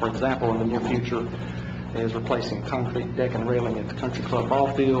 just for example, in the near future, is replacing concrete deck and railing at the Country Club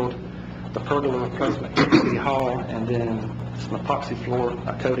ball field, the pergola replacement at City Hall, and then some epoxy floor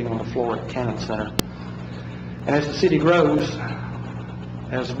coating on the floor at Cannon Center. And as the city grows,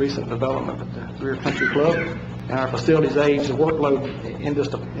 as a recent development at the Greer Country Club, and our facilities age, the workload in this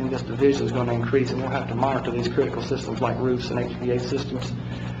division is going to increase, and we'll have to monitor these critical systems like roofs and HVA systems,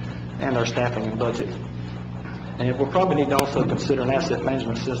 and our staffing and budget. And we'll probably need to also consider an asset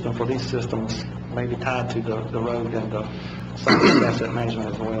management system for these systems, maybe tied to the road and the site asset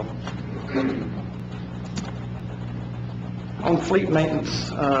management as well. On the fleet maintenance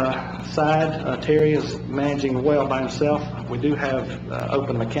side, Terry is managing well by himself. We do have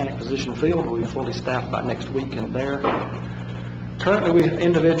open mechanic position filled. We'll be fully staffed by next week and there. Currently,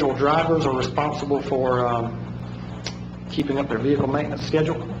 individual drivers are responsible for keeping up their vehicle maintenance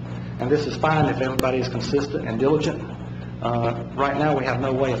schedule, and this is fine if everybody is consistent and diligent. Right now, we have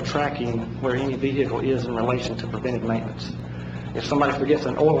no way of tracking where any vehicle is in relation to preventive maintenance. If somebody forgets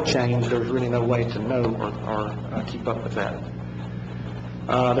an oil change, there's really no way to know or keep up with that.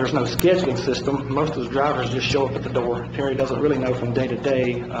 There's no scheduling system. Most of the drivers just show up at the door. Terry doesn't really know from day to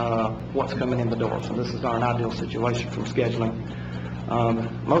day what's coming in the door, so this is not an ideal situation from scheduling.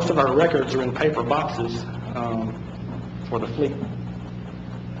 Most of our records are in paper boxes for the fleet,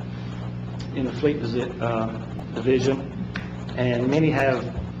 in the fleet division, and many have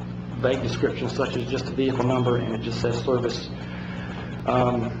vague descriptions such as just a vehicle number and it just says service.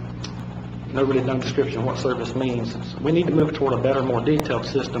 no really no description of what service means. So we need to move toward a better, more detailed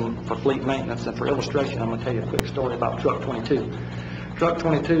system for fleet maintenance. And for illustration, I'm going to tell you a quick story about Truck 22. Truck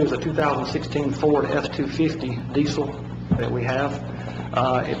 22 is a 2016 Ford F-250 diesel that we have.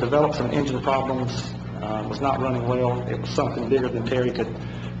 It developed some engine problems, was not running well. It was something bigger than Terry could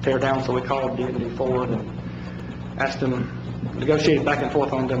tear down, so we called D&D Ford and asked them, negotiated back and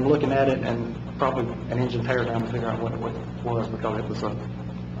forth on them looking at it, and probably an engine tear down to figure out what it was, because it was a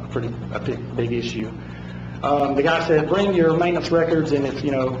big issue. The guy said, bring your maintenance records, and if,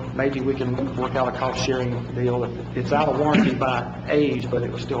 maybe we can work out a cost-sharing deal. It's out of warranty by age, but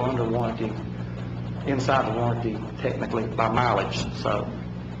it was still under warranty, inside the warranty, technically, by mileage. So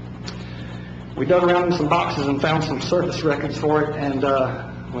we dug around in some boxes and found some service records for it, and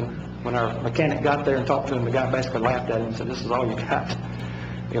when our mechanic got there and talked to him, the guy basically laughed at him and said, this is all you got.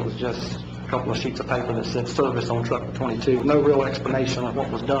 It was just a couple of sheets of paper that said service on Truck 22. No real explanation of what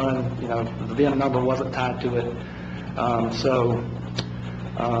was done. The VIN number wasn't tied to it.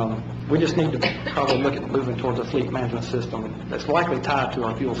 We just need to probably look at moving towards a fleet management system that's likely tied to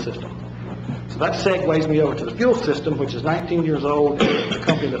our fuel system. So that segues me over to the fuel system, which is 19 years old. The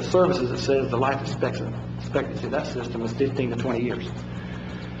company that services it says the life expectancy of that system is 15 to 20 years.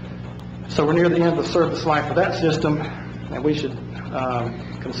 So we're near the end of the service life of that system, and we should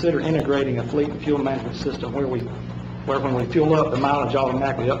consider integrating a fleet and fuel management system where when we fuel up, the mileage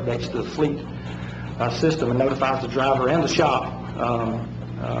automatically updates to the fleet system and notifies the driver and the shop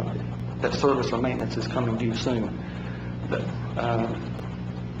that service or maintenance is coming due soon.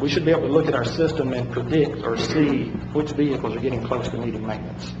 We should be able to look at our system and predict or see which vehicles are getting close to needing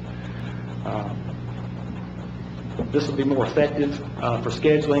maintenance. This would be more effective for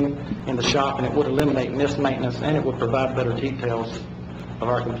scheduling in the shop, and it would eliminate missed maintenance, and it would provide better details of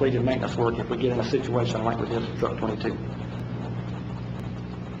our completed maintenance work if we get in a situation like we did with Truck 22.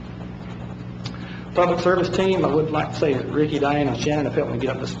 Public service team, I would like to say that Ricky, Diane, and Shannon have helped me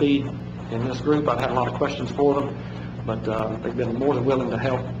get up to speed in this group. I've had a lot of questions for them, but they've been more than willing to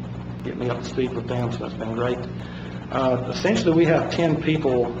help get me up to speed with them, so that's been great. Essentially, we have 10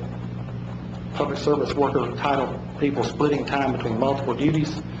 people, public service worker title people, splitting time between multiple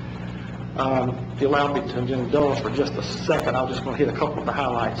duties. If you allow me to indulge for just a second, I'm just going to hit a couple of the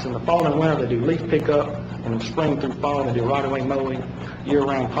highlights. In the fall and winter, they do leaf pickup. In the spring through fall, they do right-of-way mowing,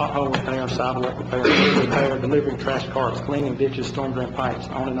 year-round pothole repair, sidewalk repair, road repair, delivering trash carts, cleaning ditches, storm drain pipes,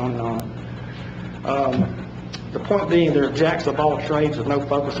 on and on and on. The point being, they're jacks of all trades with no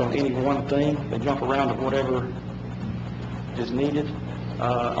focus on any one thing. They jump around to whatever is needed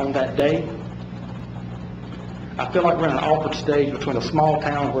on that day. I feel like we're in an awkward stage between a small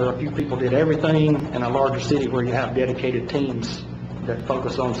town where a few people did everything and a larger city where you have dedicated teams that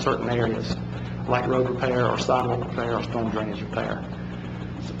focus on certain areas, like road repair or sidewalk repair or storm drainage repair.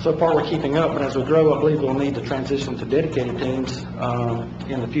 So far we're keeping up, but as we grow, I believe we'll need to transition to dedicated teams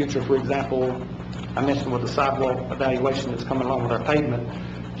in the future. For example, I mentioned with the sidewalk evaluation that's coming along with our pavement.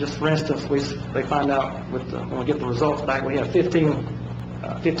 Just for instance, they find out when we get the results back, we have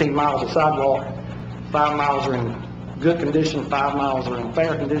 15 miles of sidewalk. 5 miles are in good condition, 5 miles are in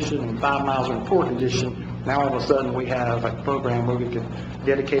fair condition, and 5 miles are in poor condition. Now all of a sudden we have a program where we can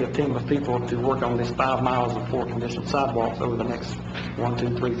dedicate a team of people to work on these 5 miles of poor condition sidewalks over the next 1,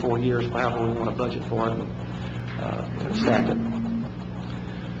 2, 3, 4 years, however we want to budget for it and stack it.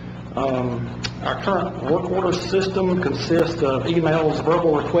 Our current work order system consists of emails,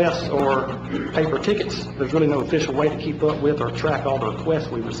 verbal requests, or paper tickets. There's really no official way to keep up with or track all the requests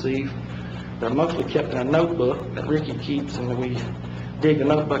we receive. They're mostly kept in a notebook that Ricky keeps, and we dig the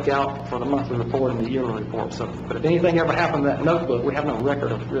notebook out for the monthly report and the yearly report. But if anything ever happened to that notebook, we have no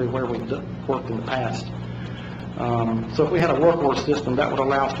record of really where we've worked in the past. So if we had a work order system, that would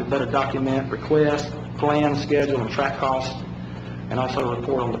allow us to better document requests, plan, schedule, and track costs, and also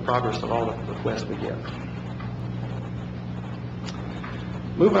report on the progress of all the requests we get.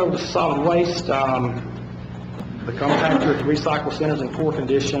 Move over to solid waste. The compactor, the recycle centers in poor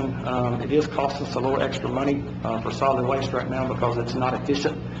condition. It is costing us a little extra money for solid waste right now because it's not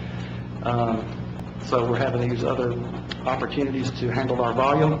efficient. So we're having to use other opportunities to handle our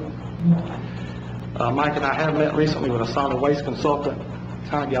volume. Mike and I have met recently with a solid waste consultant,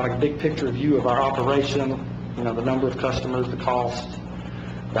 kind of got a big picture view of our operation, the number of customers, the cost,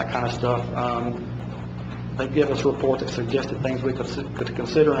 that kind of stuff. They give us a report that suggested things we could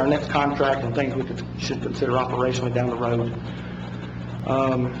consider in our next contract and things we should consider operationally down the road.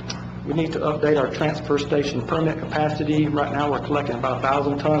 We need to update our transfer station permit capacity. Right now we're collecting about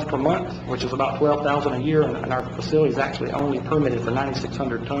 1,000 tons per month, which is about 12,000 a year, and our facility is actually only permitted for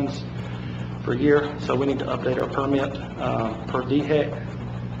 9,600 tons per year, so we need to update our permit per DHEC.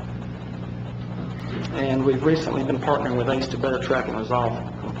 And we've recently been partnering with ACE to better track and resolve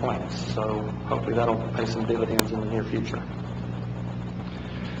complaints, so hopefully that'll pay some dividends in the near future.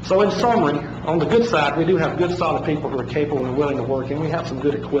 So in summary, on the good side, we do have good, solid people who are capable and willing to work, and we have some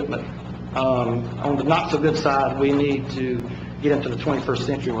good equipment. On the not so good side, we need to get into the 21st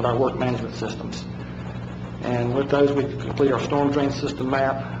century with our work management systems. And with those, we can complete our storm drain system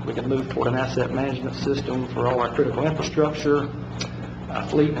map. We can move toward an asset management system for all our critical infrastructure, a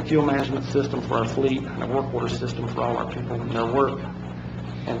fleet and fuel management system for our fleet, and a work order system for all our people and their work.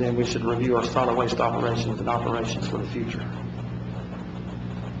 And then we should review our solid waste operations and operations for the future.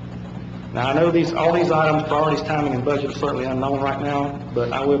 Now, I know all these items, priorities, timing, and budget are certainly unknown right now,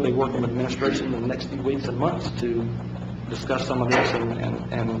 but I will be working with administration in the next few weeks and months to discuss some of this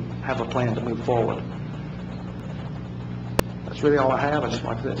and have a plan to move forward. That's really all I have. I just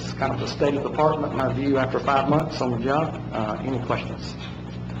like this kind of the state of the department, my view after 5 months on the job. Any questions?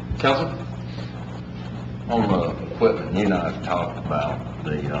 Council? On the equipment, you and I have talked about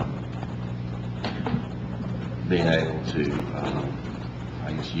the, being able to,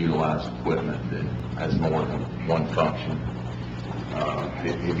 I guess, utilize equipment that has more than one function. Are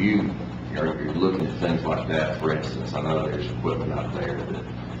you looking at things like that? For instance, I know there's equipment out there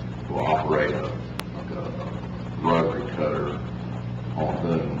that will operate a rotary cutter on a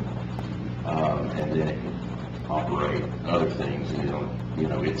boom, and then it can operate other things. And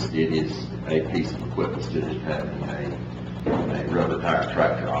it is a piece of equipment instead of having a rubber tire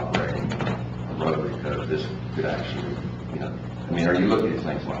tractor operating a rotary cutter. This could actually, are you looking at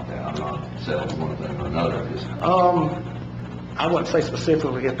things like that? I'm not selling one thing or another. I wouldn't say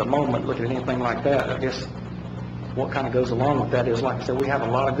specifically at the moment looking at anything like that. I guess what kind of goes along with that is, like I said, we have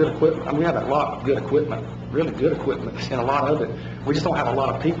a lot of good equipment. We have a lot of good equipment, really good equipment, and a lot of it. We just don't have a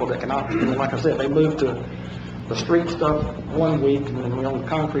lot of people that can operate. Like I said, they move to the street stuff one week, and then we're on the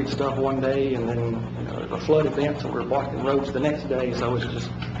concrete stuff one day, and then there's a flood event, so we're blocking roads the next day. So it's just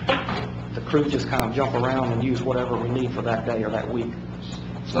the crew just kind of jump around and use whatever we need for that day or that week.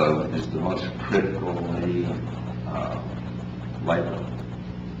 So is the most critical need labor?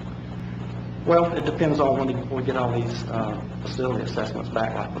 Well, it depends on when we get all these facility assessments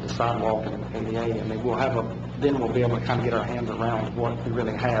back, like with the sidewalk and ADA. Then we'll be able to kind of get our hands around what we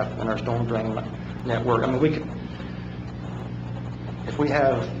really have in our storm drain network. If we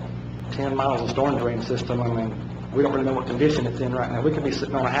have 10 miles of storm drain system, we don't really know what condition it's in right now. We could be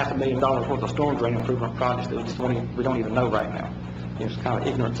sitting on $500,000 worth of storm drain improvement projects that we don't even know right now. It's kind of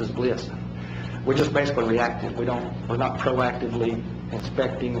ignorance is bliss. We're just basically reactive. We're not proactively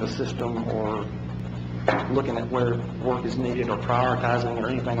inspecting the system or looking at where work is needed or prioritizing or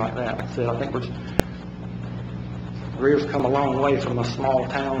anything like that. Like I said, I think Greer's come a long way from a small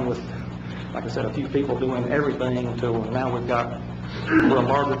town with, like I said, a few people doing everything to now we're a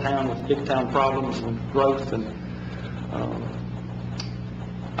larger town with big town problems and growth, and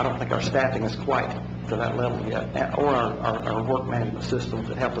I don't think our staffing is quite to that level yet, or our work management systems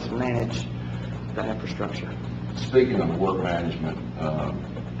that help us manage that infrastructure. Speaking of work management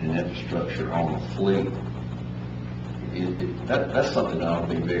and infrastructure on the fleet, that's something that I'll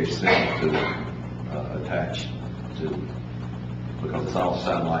be very simple to attach to, because it's all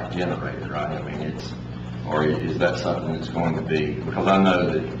satellite generated, right? Or is that something that's going to be, because I know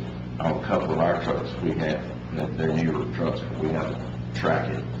that on a couple of our trucks we have, they're newer trucks, we have a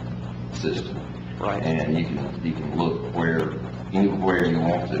tracking system. Right. And you can look anywhere you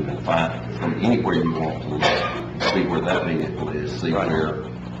want to and find from anywhere you want to look, see where that vehicle is, see where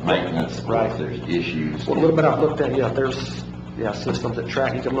maintenance, if there's issues. Well, a little bit I've looked at, there's systems that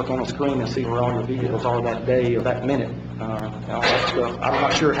track. You can look on the screen and see where all your vehicles are that day or that minute, and all that stuff. I'm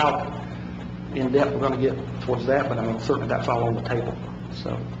not sure how in depth we're going to get towards that, but certainly that's all on the table.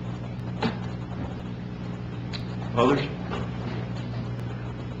 So. Others?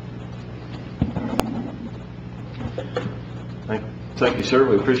 Thank you, sir.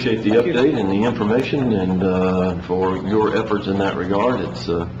 We appreciate the update and the information, and for your efforts in that regard. It's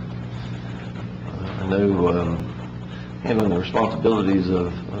I know handling the responsibilities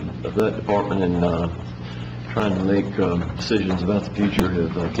of that department and trying to make decisions about the future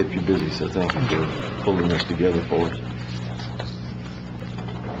have kept you busy. So thank you for pulling this together for us.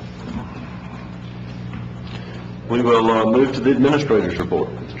 We will move to the administrator's report.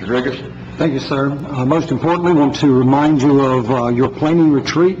 Mr. Driggers. Thank you, sir. Most importantly, I want to remind you of your planning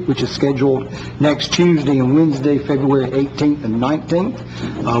retreat, which is scheduled next Tuesday and Wednesday, February 18th and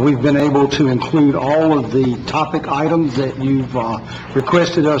 19th. We've been able to include all of the topic items that you've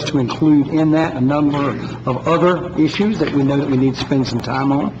requested us to include in that, a number of other issues that we know that we need to spend some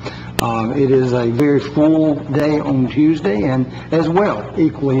time on. It is a very full day on Tuesday, and as well,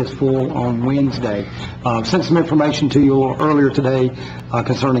 equally as full on Wednesday. Sent some information to you a little earlier today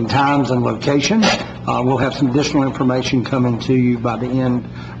concerning times and location. We'll have some additional information coming to you by the end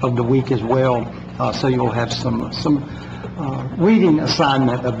of the week as well, so you'll have some reading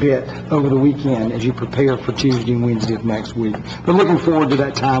assignment a bit over the weekend as you prepare for Tuesday and Wednesday of next week. But looking forward to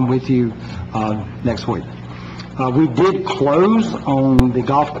that time with you next week. We did close on the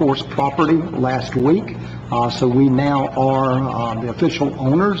golf course property last week, so we now are the official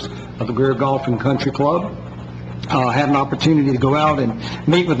owners of the Greer Golf and Country Club. Had an opportunity to go out and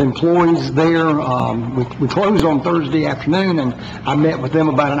meet with employees there. We closed on Thursday afternoon, and I met with them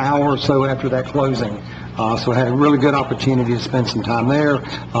about an hour or so after that closing. So I had a really good opportunity to spend some time there.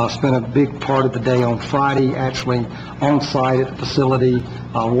 Spent a big part of the day on Friday actually on site at the facility,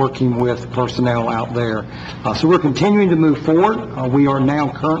 working with personnel out there. So we're continuing to move forward. We are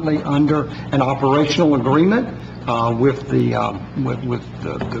now currently under an operational agreement with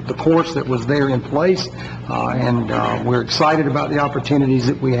the course that was there in place, and we're excited about the opportunities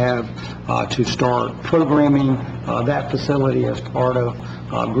that we have to start programming that facility as part of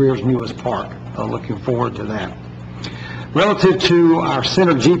Greer's newest park. Looking forward to that. Relative to our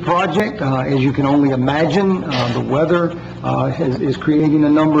Center G project, as you can only imagine, the weather is creating a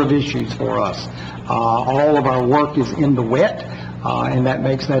number of issues for us. All of our work is in the wet, and that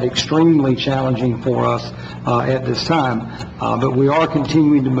makes that extremely challenging for us at this time. But we are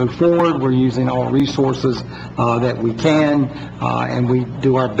continuing to move forward. We're using all resources that we can, and we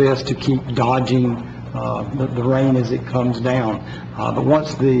do our best to keep dodging the rain as it comes down. But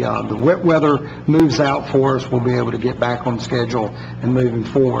once the wet weather moves out for us, we'll be able to get back on schedule and moving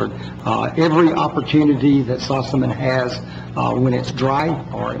forward. Every opportunity that Sossaman has when it's dry,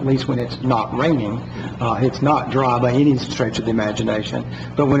 or at least when it's not raining, it's not dry by any stretch of the imagination,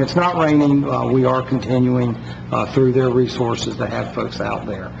 but when it's not raining, we are continuing through their resources to have folks out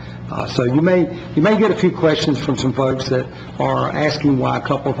there. So you may get a few questions from some folks that are asking why a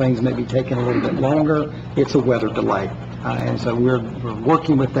couple of things may be taking a little bit longer. It's a weather delay. And so we're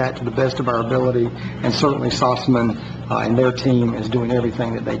working with that to the best of our ability, and certainly Sossaman and their team is doing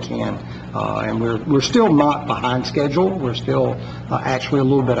everything that they can. And we're still not behind schedule. We're still actually a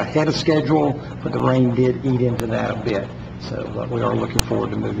little bit ahead of schedule, but the rain did eat into that a bit. So we are looking forward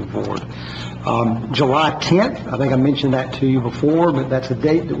to moving forward. July 10th, I think I mentioned that to you before, but that's a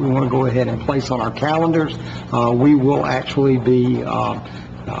date that we want to go ahead and place on our calendars. We will actually be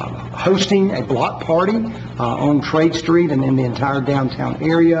hosting a block party on Trade Street and in the entire downtown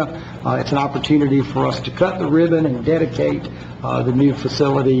area. It's an opportunity for us to cut the ribbon and dedicate the new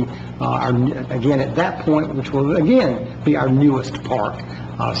facility, again at that point, which will again be our newest park.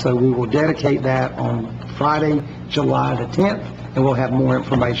 So we will dedicate that on Friday, July the 10th, and we'll have more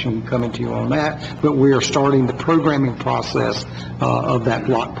information coming to you on that. But we are starting the programming process of that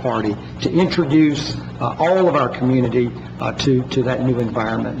block party to introduce all of our community to that new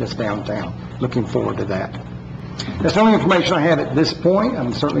environment that's downtown. Looking forward to that. That's the only information I have at this point.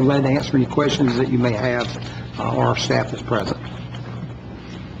 I'm certainly glad to answer any questions that you may have, or our staff is present.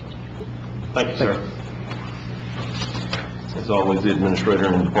 Thank you, sir. As always, the administrator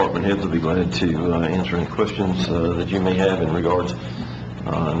and department heads will be glad to answer any questions that you may have in regards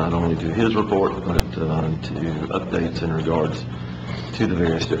not only to his report, but to updates in regards to the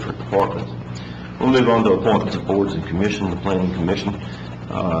various different departments. We'll move on to appointments of boards and commission. The Planning Commission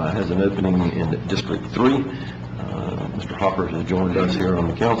has an opening in District 3. Mr. Hopper has joined us here on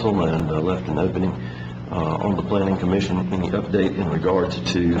the council and left an opening on the Planning Commission. Any update in regards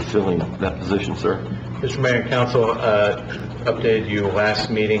to filling that position, sir? Mr. Mayor and Council, updated you last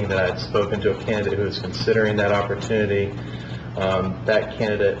meeting that I'd spoken to a candidate who is considering that opportunity. That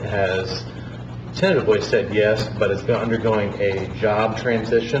candidate has tentatively said yes, but is undergoing a job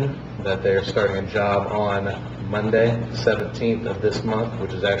transition, that they're starting a job on Monday, 17th of this month,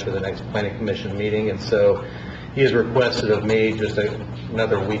 which is actually the next Planning Commission meeting. And so he has requested of me just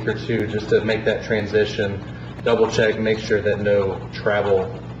another week or two just to make that transition, double check, make sure that no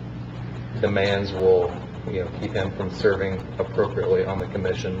travel demands will keep him from serving appropriately on the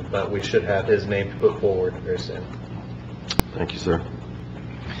commission. But we should have his name to put forward very soon. Thank you, sir.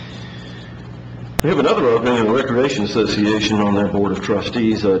 We have another opening in the Recreation Association on their Board of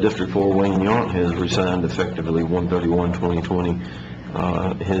Trustees. District 4, Wayne Yount has resigned effectively 1/31/2020.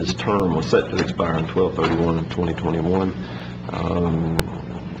 His term was set to expire on 12/31/2021.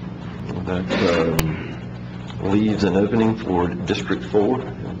 That leaves an opening for District 4,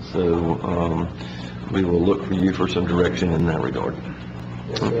 and so we will look for you for some direction in that regard.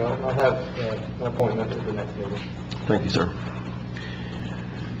 Yes, sir. I'll have an appointment at the next meeting. Thank you, sir.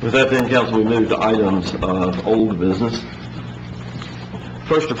 With that then, council, we move to items of old business.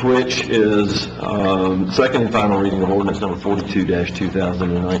 First of which is second and final reading of ordinance number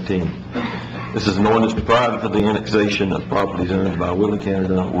 42-2019. This is an ordinance providing for the annexation of properties owned by Willie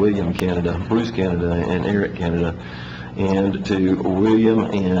Canada, William Canada, Bruce Canada, and Eric Canada, and to William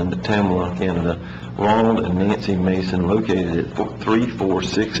and Tamla Canada, Ronald and Nancy Mason, located at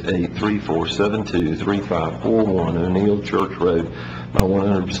 3468, 3472, 3541 O'Neill Church Road, by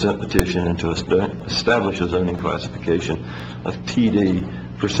 100% petition, and to establish a zoning classification of TD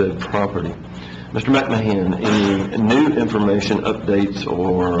for said property. Mr. McMahon, any new information, updates,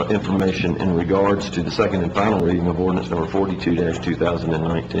 or information in regards to the second and final reading of ordinance number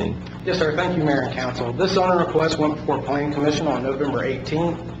 42-2019? Yes, sir. Thank you, Mayor and Council. This zoning request went before Planning Commission on November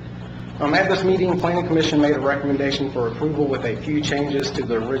 18th. At this meeting, Planning Commission made a recommendation for approval with a few changes to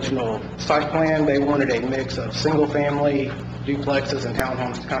the original site plan. They wanted a mix of single-family, duplexes, and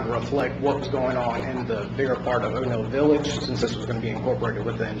townhomes to kind of reflect what was going on in the bigger part of O'Neill Village, since this was going to be incorporated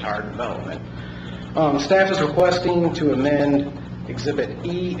with the entire development. Staff is requesting to amend Exhibit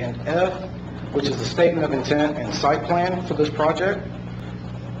E and F, which is the statement of intent and site plan for this project.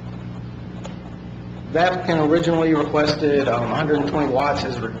 The applicant originally requested 120 lots,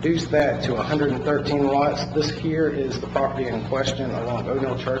 has reduced that to 113 lots. This here is the property in question along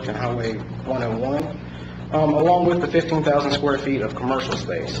O'Neill Church and Highway 101, along with the 15,000 square feet of commercial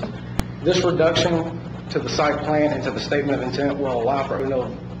space. This reduction to the site plan and to the statement of intent will allow for O'Neill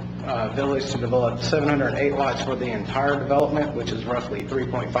Village to develop 708 lots for the entire development, which is roughly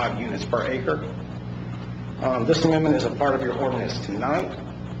 3.5 units per acre. This amendment is a part of your ordinance tonight.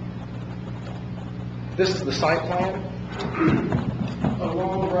 This is the site plan.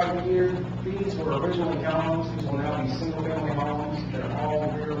 Along right here, these were originally townhomes. These will now be single-family homes. They're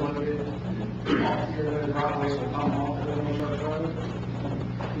all rear-loaded. All rear-loaded driveways will come off the O'Neill Church Road.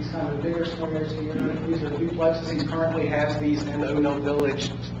 These kind of bigger squares here, these are duplexes. He currently has these in the O'Neill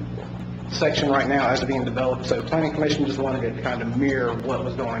Village section right now as being developed. So Planning Commission just wanted it to kind of mirror what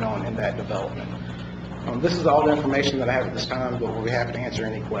was going on in that development. This is all the information that I have at this time, but we'll be happy to answer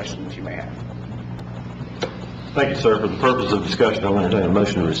any questions you may have. Thank you, sir. For the purpose of discussion, I'll entertain a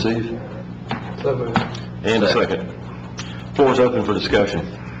motion to receive. So moved. And a second. Floor is open for discussion.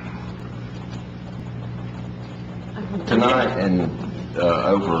 Tonight and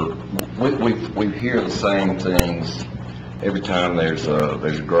we hear the same things every time there's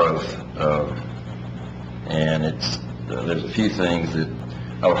growth, and there's a few things that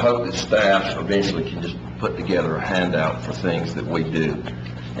I would hope that staff eventually can just put together a handout for things that we do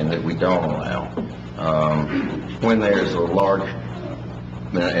and that we don't allow. When there's a large,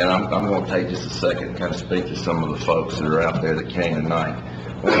 and I'm going to take just a second and kind of speak to some of the folks that are out there that came tonight.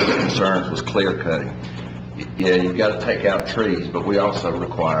 One of the concerns was clear cutting. Yeah, you've got to take out trees, but we also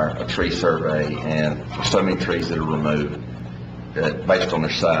require a tree survey, and for so many trees that are removed, based on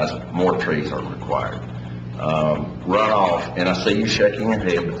their size, more trees are required. Runoff, and I see you shaking your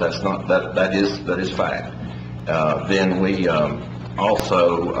head, but that's not, that is fact. Then we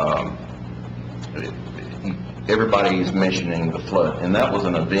also, everybody is mentioning the flood, and that was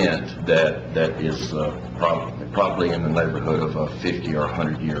an event that is probably in the neighborhood of a 50 or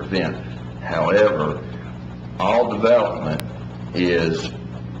 100-year event. However, all development is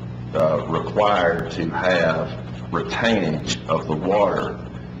required to have retainage of the water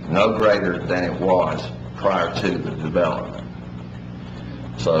no greater than it was prior to the development.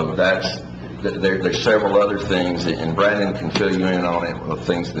 So there's several other things, and Brandon can fill you in on it, of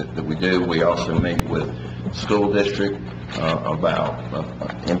things that we do. We also meet with school district about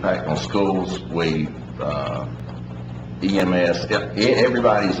impact on schools. We EMS,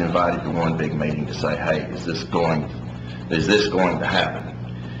 everybody's invited to one big meeting to say, hey, is this going to happen?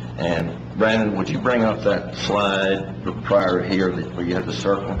 And Brandon, would you bring up that slide prior here where you have the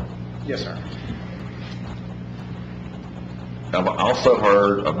circle? Yes, sir. I've also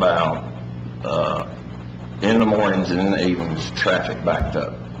heard about in the mornings and in the evenings, traffic backed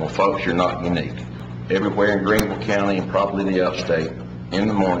up. Well, folks, you're not unique. Everywhere in Greenville County and probably the upstate, in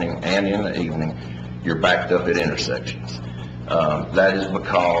the morning and in the evening, you're backed up at intersections. That is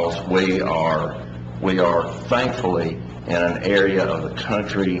because we are thankfully in an area of the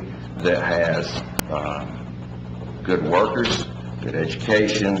country that has good workers, good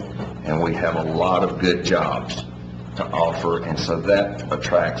education, and we have a lot of good jobs to offer, and so that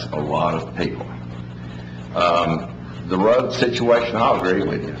attracts a lot of people. The road situation, I'll agree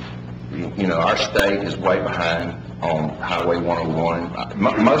with you. You know, our state is way behind on Highway 101.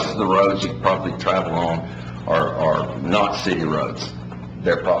 Most of the roads you probably travel on are not city roads.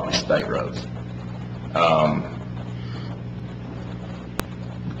 They're probably state roads.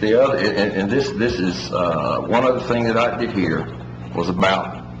 The other, and this is, one other thing that I did here was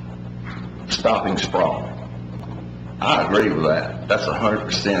about stopping sprawl. I agree with that. That's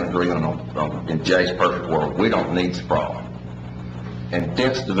 100% agreement on, in Jay's perfect world. We don't need sprawl. And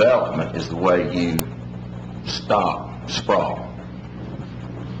dense development is the way you stop sprawl.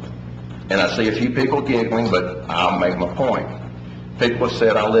 And I see a few people giggling, but I'll make my point. People have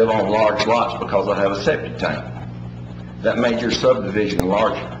said I live on large lots because I have a septic tank. That made your subdivision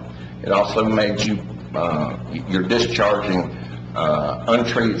larger. It also made you, you're discharging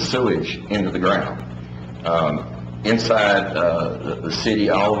untreated sewage into the ground. Inside the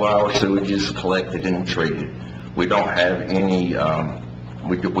city, all of our sewage is collected and treated. We don't have any,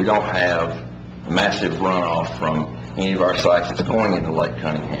 we don't have massive runoff from any of our sites that's going into Lake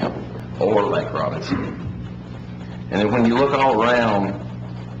Cunningham or Lake Robinson. And then when you look all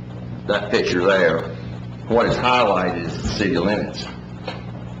around that picture there, what is highlighted is the city limits.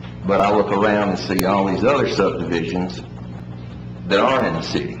 But I look around and see all these other subdivisions that aren't in the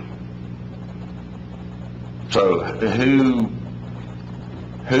city. So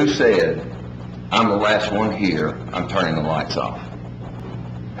who said, I'm the last one here, I'm turning the lights off?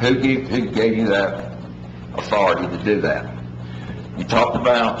 Who gave you that authority to do that? You talked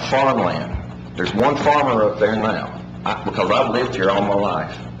about farmland. There's one farmer up there now, because I've lived here all my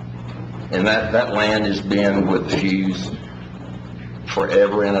life. And that land has been with the Hughes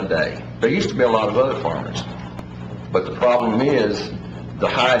forever and a day. There used to be a lot of other farmers. But the problem is, the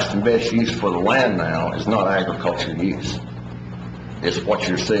highest and best use for the land now is not agriculture use. It's what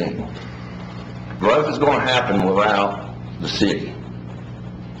you're seeing. Growth is going to happen without the city.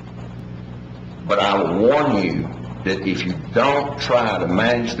 But I will warn you that if you don't try to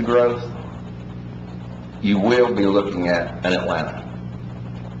manage the growth, you will be looking at an Atlanta.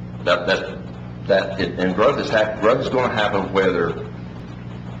 And growth is going to happen whether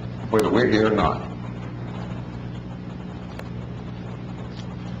we're here or not.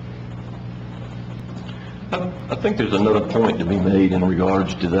 I think there's another point to be made in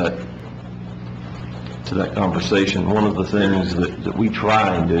regards to that conversation. One of the things that we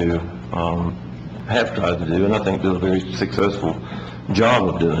try and do, have tried to do, and I think do a very successful job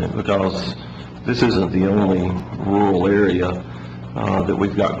of doing it, because this isn't the only rural area that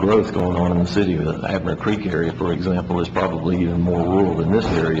we've got growth going on in the city. The Abner Creek area, for example, is probably even more rural than this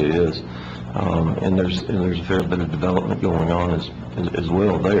area is, and there's a fair bit of development going on as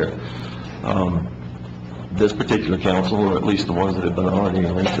well there. This particular council, or at least the ones that have been on any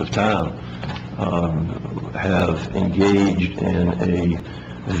length of time, have engaged in a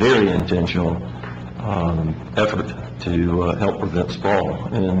very intentional effort to help prevent sprawl,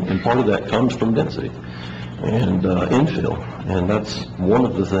 and part of that comes from density and infill, and that's one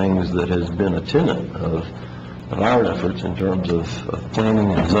of the things that has been a tenet of our efforts in terms of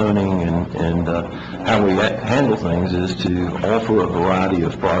planning and zoning and how we handle things, is to offer a variety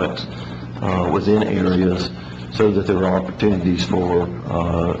of products within areas so that there are opportunities for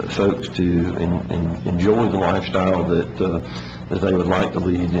folks to enjoy the lifestyle that they would like to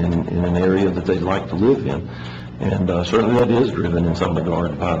lead in an area that they'd like to live in. And certainly that is driven in some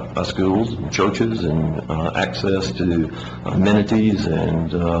regard by schools and churches and access to amenities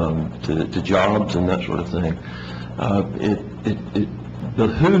and to jobs and that sort of thing. It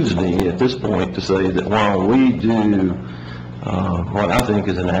behooves me at this point to say that while we do what I think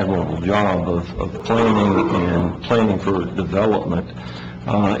is an admirable job of planning for development,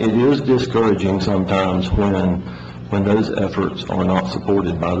 it is discouraging sometimes when those efforts are not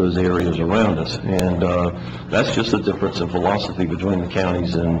supported by those areas around us. And that's just the difference in philosophy between the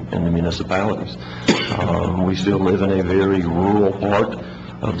counties and the municipalities. We still live in a very rural part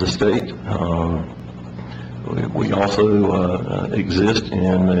of the state. We also exist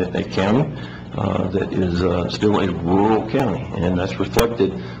in a county that is still a rural county, and that's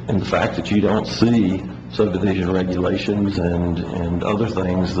reflected in the fact that you don't see subdivision regulations and other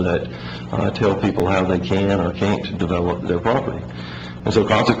things that tell people how they can or can't develop their property. And so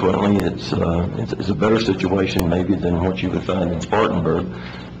consequently, it's a better situation maybe than what you would find in Spartanburg,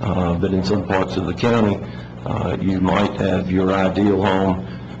 but in some parts of the county, you might have your ideal home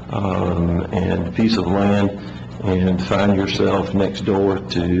and piece of land and find yourself next door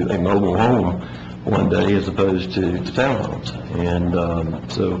to a mobile home one day as opposed to townhomes. And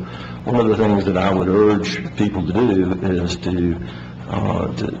so one of the things that I would urge people to do is to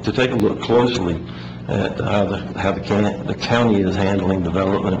take a look closely at how the county is handling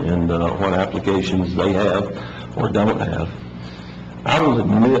development and what applications they have or don't have. I will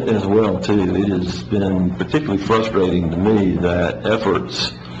admit as well too, it has been particularly frustrating to me that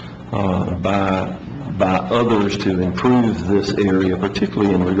efforts by by others to improve this area,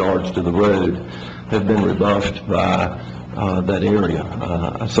 particularly in regards to the road, have been rebuffed by that area.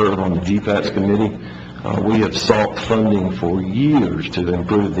 I serve on the GPATS committee. We have sought funding for years to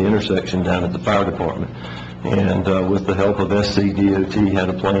improve the intersection down at the fire department. And with the help of SCDOT, had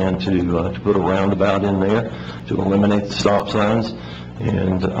a plan to put a roundabout in there to eliminate the stop signs.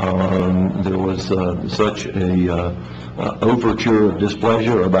 And there was such a overture of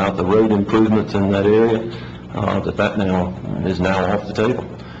displeasure about the road improvements in that area that now is off the table.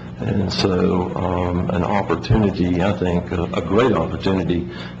 And so an opportunity, I think, a great opportunity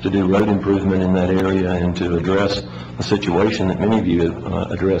to do road improvement in that area and to address a situation that many of you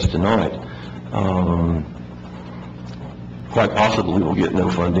have addressed tonight. Quite possibly we'll get no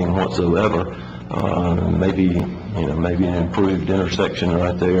funding whatsoever. Maybe an improved intersection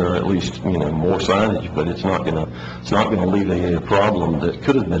right there, or at least, more signage, but it's not gonna alleviate a problem that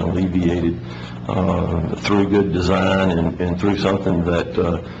could have been alleviated through good design and through something that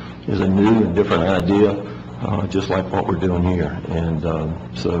is a new and different idea, just like what we're doing here. And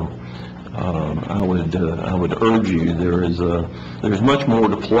I would urge you, there's much more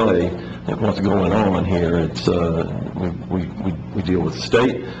to play at what's going on here. It's we deal with the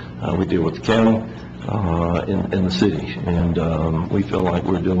state, we deal with the county, in the city, and we feel like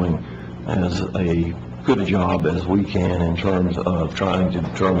we're doing as a good job as we can in terms of trying to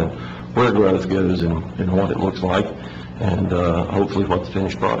determine where growth goes and what it looks like, and hopefully what the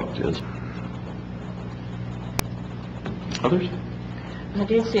finished product is. Others? I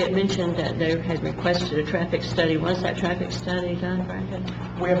did see it mentioned that they had requested a traffic study. Was that traffic study done, Brandon?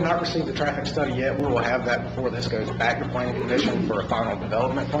 We have not received the traffic study yet. We will have that before this goes back to Planning Commission for a final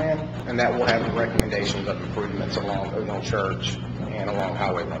development plan, and that will have the recommendations of improvements along O'Neill Church and along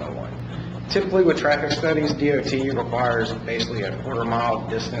Highway 101. Typically with traffic studies, DOT requires basically a quarter-mile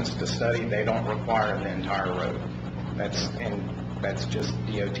distance to study. They don't require the entire road. That's just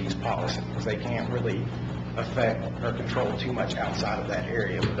DOT's policy, because they can't really affect or control too much outside of that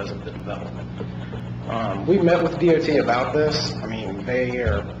area because of the development. We met with DOT about this. I mean, they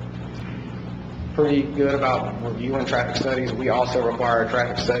are pretty good about reviewing traffic studies. We also require a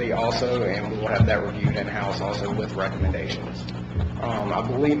traffic study also, and we will have that reviewed in-house also with recommendations. I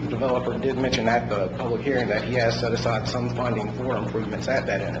believe the developer did mention at the public hearing that he has set aside some funding for improvements at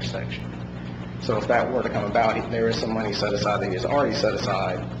that intersection. So if that were to come about, there is some money set aside that he has already set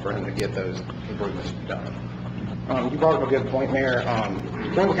aside for him to get those improvements done. You brought up a good point, Mayor.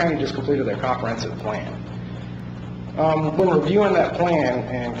 Greenville County just completed their comprehensive plan. When reviewing that plan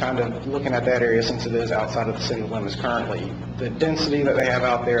and kind of looking at that area, since it is outside of the city limits currently, the density that they have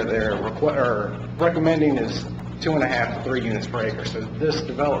out there, they're recommending is 2.5 to 3 units per acre. So this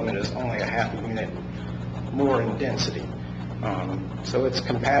development is only a half a unit more in density. So it's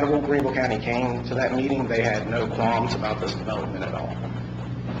compatible. Greenville County came to that meeting. They had no qualms about this development at all.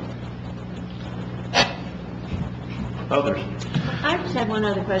 Others? I just have one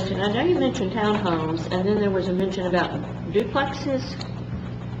other question. I know you mentioned townhomes, and then there was a mention about duplexes.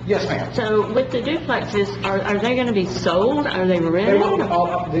 Yes, ma'am. So with the duplexes, are they going to be sold? Are they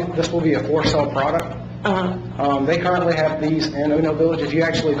rented? This will be a for-sale product. They currently have these in O'Neill Village. If you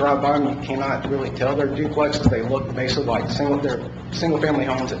actually drive by them, you cannot really tell they're duplexes. They look basically like single-family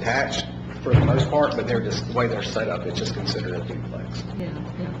homes attached for the most part, but they're just the way they're set up. It's just considered a duplex. Yeah.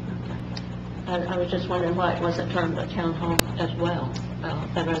 I was just wondering why it wasn't termed a townhome as well,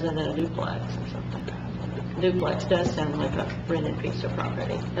 rather than a duplex or something. Duplex does sound like a rented piece of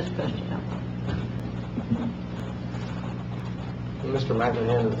property as opposed to townhome. Mr.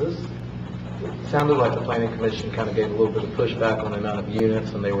 McMahon, it sounded like the Planning Commission kind of gave a little bit of pushback on the amount of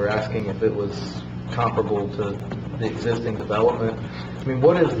units, and they were asking if it was comparable to the existing development. I mean,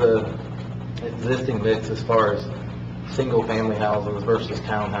 what is the existing mix as far as single-family houses versus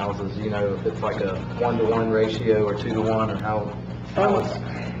townhouses? You know, if it's like a 1-to-1 ratio or 2-to-1, or how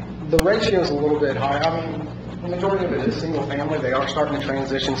the ratio is a little bit high. I mean, the majority of it is single-family. They are starting to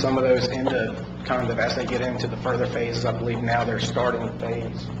transition some of those into kind of, as they get into the further phases. I believe now they're starting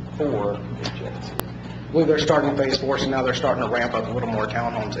phase 4. I believe they're starting phase 4, so now they're starting to ramp up a little more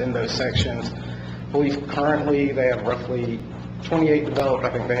townhomes in those sections. I believe currently they have roughly 28 developed. I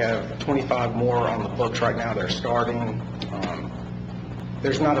think they have 25 more on the books right now. They're starting.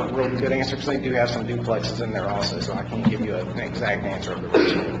 There's not a real good answer because they do have some duplexes in there also, so I can't give you an exact answer of the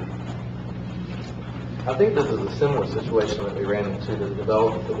ratio. I think this is a similar situation that we ran into the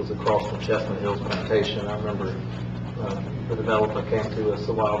development that was across from Chestnut Hills Plantation. I remember the developer came to us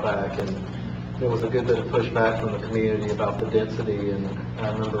a while back, and there was a good bit of pushback from the community about the density, and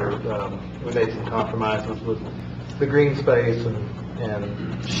I remember we made some compromises with the green space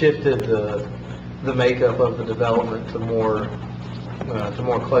and shifted the the makeup of the development to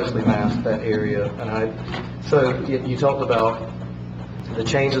more closely mask that area. So you talked about the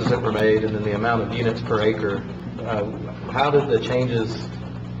changes that were made and then the amount of units per acre. How did the changes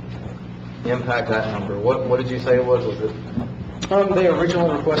impact that number? What did you say it was? Was it? They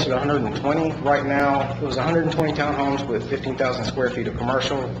originally requested 120. Right now, it was 120 townhomes with 15,000 square feet of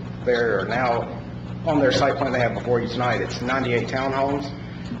commercial. They're now, on their site plan they have before you tonight, it's 98 townhomes,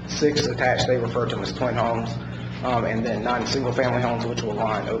 6 attached, they refer to them as twin homes, and then 9 single-family homes, which will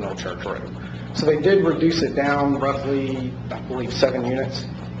line O'Neill Church Road. So they did reduce it down roughly, I believe, 7 units.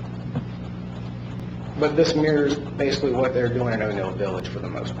 But this mirrors basically what they're doing in O'Neill Village for the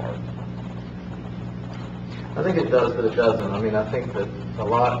most part. I think it does, but it doesn't. I mean, I think that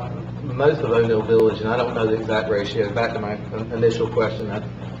most of O'Neill Village, and I don't know the exact ratio, back to my initial question,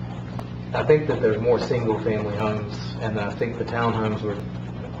 I think that there's more single-family homes, and I think the townhomes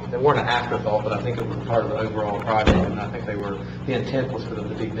they weren't an afterthought, but I think it was part of the overall project, and I think the intent was for them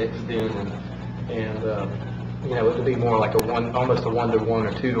to be mixed in, and you know, it would be more like almost a 1-to-1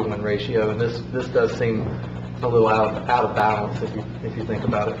 or 2-to-1 ratio, and this does seem a little out of balance if you think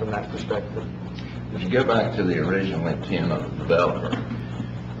about it from that perspective. If you go back to the original intent of the developer,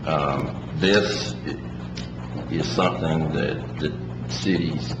 this is something that the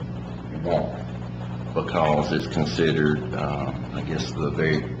cities want because it's considered, I guess, the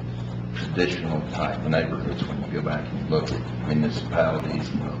very traditional type neighborhoods when you go back and look at municipalities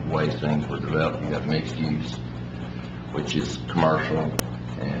and the way things were developed. You have mixed use, which is commercial,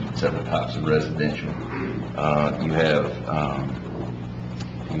 and several types of residential. You have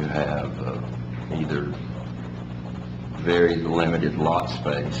either very limited lot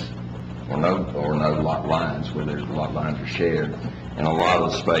space or no lot lines, where there's lot lines are shared, and a lot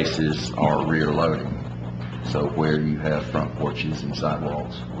of the spaces are rear loading. So where you have front porches and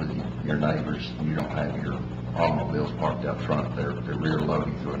sidewalks with your neighbors, you don't have your automobiles parked out front, they're rear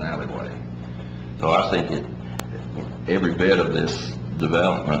loading through an alleyway. So I think every bit of this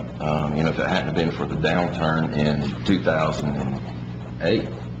development, if it hadn't been for the downturn in 2008,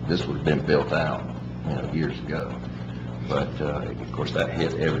 this would have been built out, years ago. But, of course, that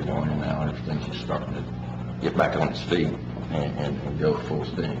hit everyone, and now everything's just starting to get back on its feet and go full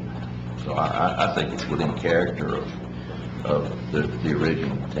steam. So I think it's within character of the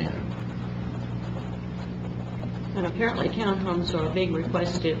original intent. And apparently townhomes are a big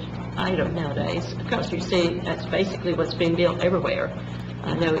requested item nowadays, because you see that's basically what's being built everywhere.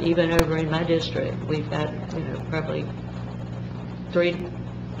 I know even over in my district, we've got, probably 3 to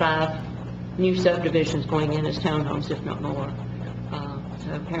 5 new subdivisions going in as townhomes, if not more.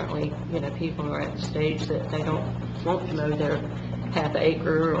 So apparently, people are at the stage that they don't want to mow their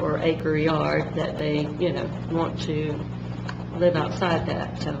half-acre or acre yard, that they, want to live outside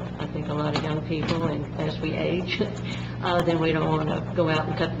that. So I think a lot of young people, and as we age, then we don't want to go out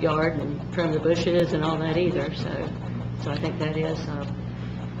and cut the yard and trim the bushes and all that either. So I think that is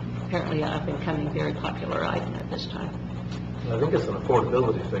apparently becoming a very popular item at this time. I think it's an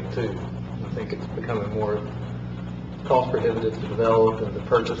affordability thing too. I think it's becoming more cost prohibitive to develop and to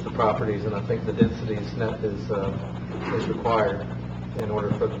purchase the properties, and I think the density is required in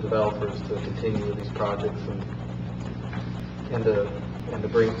order for the developers to continue with these projects and to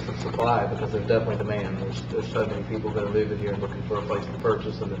bring some supply, because there's definitely demand. There's so many people that are moving here and looking for a place to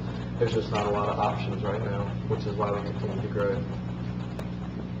purchase, and there's just not a lot of options right now, which is why we continue to grow.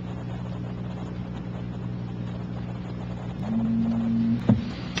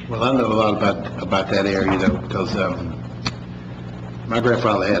 Well, I know a lot about that area, though, because my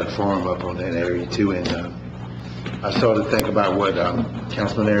grandfather had a farm up on that area too, and I started to think about what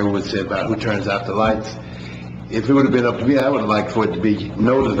Councilman Airwood said about who turns out the lights. If it would have been up to me, I would have liked for it to be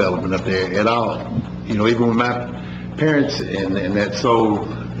no development up there at all. Even with my parents and that sold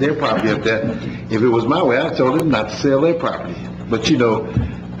their property up there, if it was my way, I told them not to sell their property. But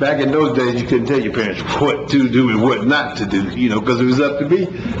back in those days, you couldn't tell your parents what to do and what not to do, because it was up to me.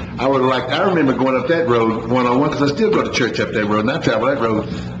 I would have liked, I remember going up that road one-on-one, because I still go to church up that road, and I travel that road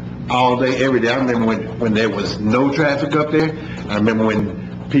all day, every day. I remember when there was no traffic up there. I remember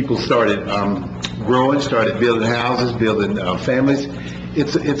when people started growing, started building houses, building families.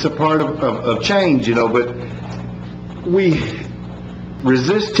 It's a part of change, but we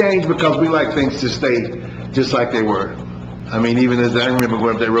resist change because we like things to stay just like they were. I mean, even as I remember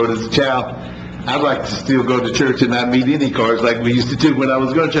going up that road as a child, I'd like to still go to church and not meet any cars like we used to do when I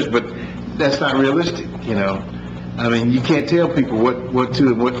was going to church, but that's not realistic, I mean, you can't tell people what to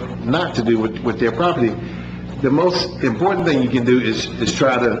and what not to do with their property. The most important thing you can do is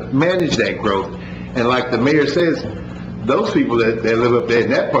try to manage that growth. And like the mayor says, those people that live up there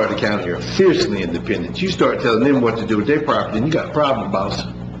in that part of the county are fiercely independent. You start telling them what to do with their property, and you got a problem, boss.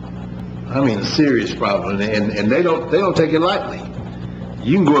 I mean, a serious problem, and they don't take it lightly.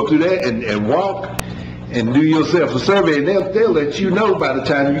 You can go up through there and walk and do yourself a survey, and they'll let you know by the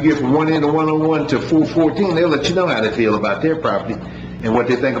time you get from one end of 101 to 414, they'll let you know how they feel about their property and what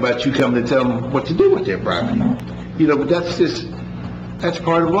they think about you coming to tell them what to do with their property. You know, but that's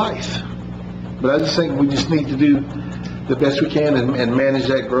part of life. But I just think we just need to do the best we can and manage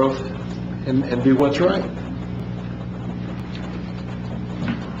that growth and do what's right.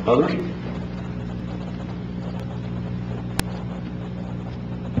 Others?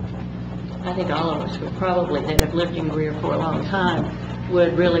 I think all of us would probably, that have lived in Greer for a long time,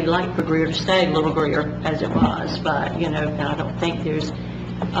 would really like for Greer to stay Little Greer as it was, but, you know, I don't think there's,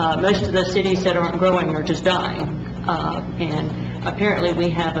 most of the cities that aren't growing are just dying, and apparently we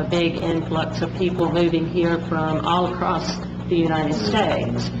have a big influx of people moving here from all across the United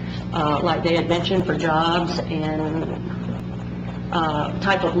States, like they had mentioned, for jobs and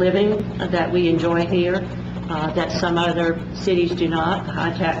type of living that we enjoy here. That some other cities do not,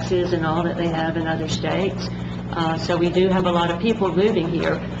 high taxes and all that they have in other states. So we do have a lot of people moving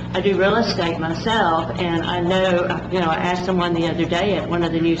here. I do real estate myself, and I know, I asked someone the other day at one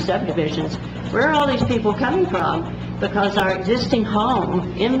of the new subdivisions, where are all these people coming from? Because our existing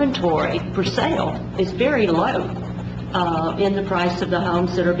home inventory for sale is very low in the price of the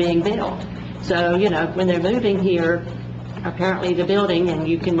homes that are being built. So, when they're moving here, apparently the building, and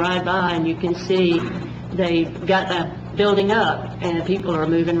you can ride by and you can see they got the building up and people are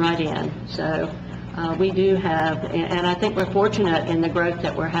moving right in. So we do have, and I think we're fortunate in the growth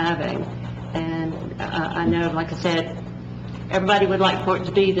that we're having. And I know, like I said, everybody would like for it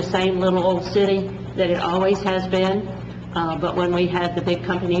to be the same little old city that it always has been. But when we had the big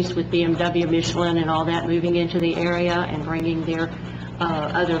companies with BMW, Michelin and all that moving into the area and bringing their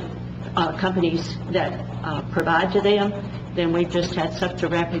other companies that provide to them, then we've just had such a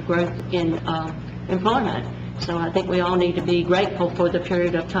rapid growth in employment. So I think we all need to be grateful for the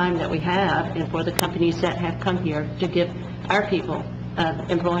period of time that we have and for the companies that have come here to give our people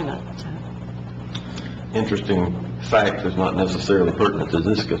employment. So. Interesting fact that's not necessarily pertinent to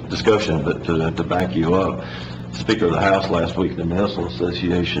this discussion, but to back you up. Speaker of the House last week, the Municipal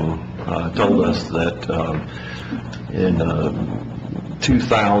Association told us that in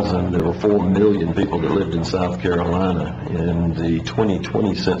 2000, there were 4 million people that lived in South Carolina. In the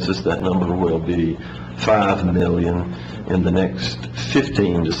 2020 census, that number will be 5 million. In the next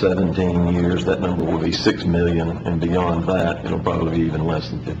 15 to 17 years, that number will be 6 million, and beyond that, it'll probably be even less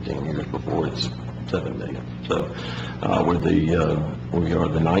than 15 years before it's 7 million. So we are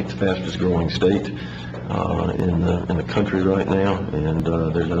the 9th fastest growing state in the country right now, and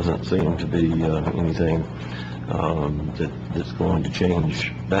there doesn't seem to be anything that's going to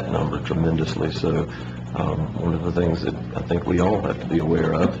change that number tremendously. So one of the things that I think we all have to be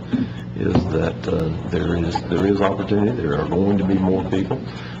aware of is that there is opportunity. There are going to be more people.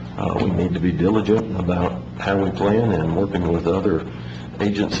 We need to be diligent about how we plan and working with other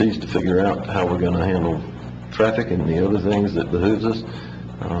agencies to figure out how we're going to handle traffic and the other things that behooves us.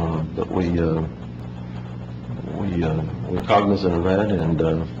 But we're cognizant of that, and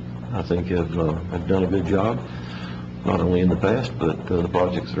I think have done a good job, not only in the past, but the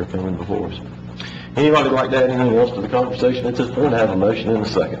projects that are coming before us. Anybody like to add anything else to the conversation at this point? I have a motion in a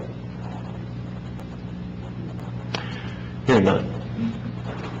second. Hearing none.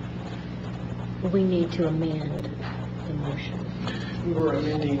 We need to amend the motion. We were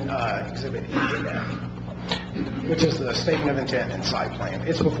amending Exhibit E, which is the statement of intent and site plan.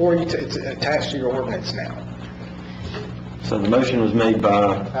 It's before you, it's attached to your ordinance now. So the motion was made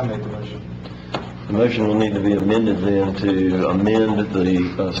by... I made the motion. The motion will need to be amended then to amend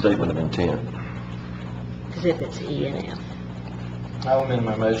the statement of intent. Exhibits E and F. I'll amend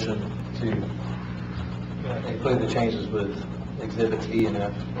my motion to include the changes with Exhibits E and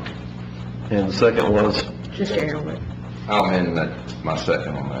F. And the second was? Mr. Arrowood. I'll amend my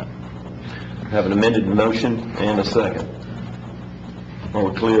second on that. Have an amended motion and a second. Are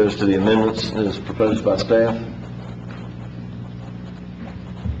we clear as to the amendments as proposed by staff?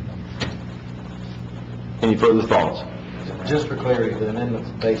 Any further thoughts? Just for clarity, the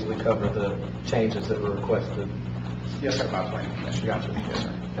amendments basically cover the changes that were requested. Yes, sir, my plan. Yes, you got it. Yes,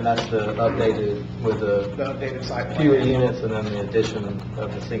 sir. And that's the updated with the updated site plan. fewer units and then the addition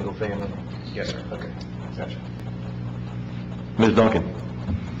of the single family. Yes, sir. Okay. Gotcha. Ms. Duncan?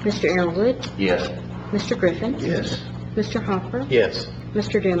 Mr. Arrowood. Yes. Mr. Griffin. Yes. Mr. Hopper. Yes.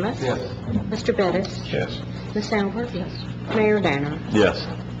 Mr. Dumas. Yes. Mr. Bettis. Yes. Ms. Albert. Yes. Mayor Danner. Yes.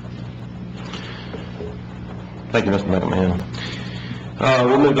 Thank you, Mr. McMahon.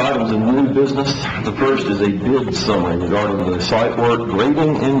 We'll move to items in new business. The first is a bid summary regarding the site work,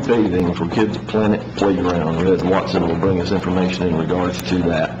 grading and paving for Kids Planet Playground. Ed Watson will bring us information in regards to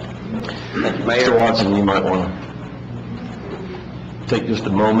that. Thank you, Mayor. Mr. Watson, you might want to take just a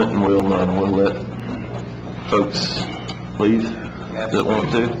moment and we'll let folks leave that want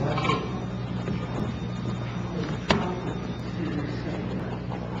to.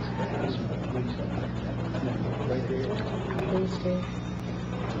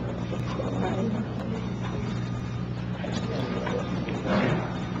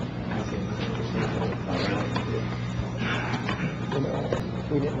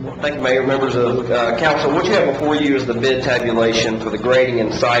 Thank you, Mayor, members of council. What you have before you is the bid tabulation for the grading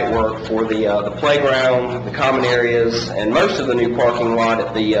and site work for the playground, the common areas, and most of the new parking lot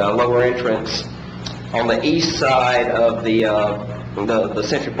at the lower entrance on the east side of the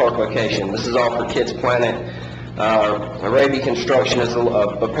Century Park location. This is all for Kids Planet. Arabi Construction is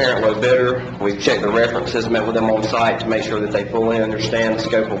a parent low bidder. We've checked the references, met with them on site to make sure that they fully understand the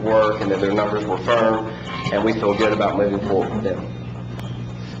scope of work and that their numbers were firm, and we feel good about moving forward with them.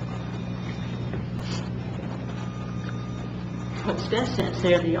 What's best sense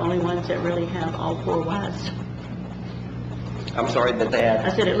they're the only ones that really have all 4 Ys. I'm sorry that they had...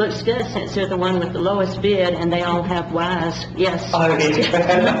 I said it looks good since they're the one with the lowest bid and they all have Ys. Yes.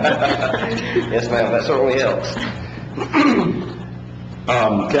 Yes, ma'am, that certainly helps.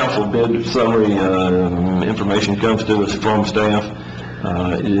 Council bid summary information comes to us from staff.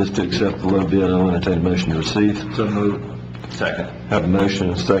 It is to accept the low bid. I'll entertain a motion to receive. So moved. Second. Have a motion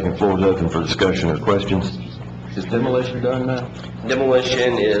and a second. Floor is open for discussion or questions. Is demolition done now?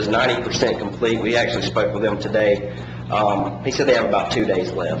 Demolition is 90% complete. We actually spoke with them today. He said they have about 2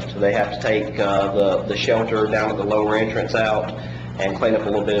 days left. They have to take the shelter down to the lower entrance out and clean up a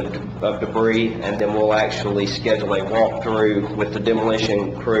little bit of debris, and then we'll actually schedule a walkthrough with the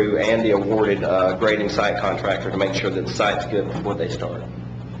demolition crew and the awarded grading site contractor to make sure that the site's good before they start.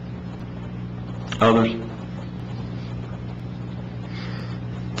 Others?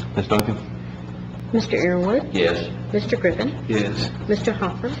 Ms. Duncan? Mr. Earwood? Yes. Mr. Griffin? Yes. Mr.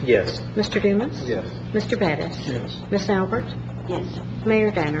 Hopper? Yes. Mr. Dumas? Yes. Mr. Bettis? Yes. Ms. Albert? Yes. Mayor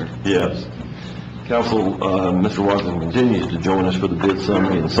Danner? Yes. Council, Mr. Watson continues to join us for the bid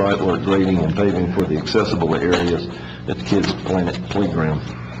summary and site work, grading and paving for the accessible areas at the Kids Planet Playground.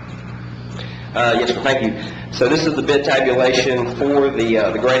 Yes, sir, thank you. So this is the bid tabulation for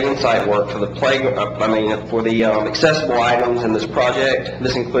the grading and site work for the for the accessible items in this project.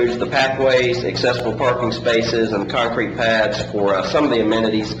 This includes the pathways, accessible parking spaces, and concrete pads for some of the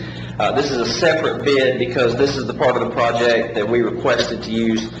amenities. This is a separate bid because this is the part of the project that we requested to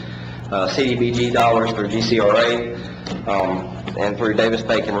use CDBG dollars through GCRA and through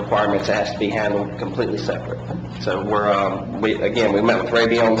Davis-Bacon requirements. It has to be handled completely separate. So we met with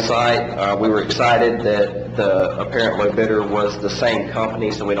Raby on site. We were excited that the apparent low bidder was the same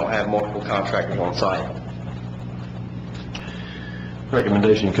company, so we don't have multiple contractors on site.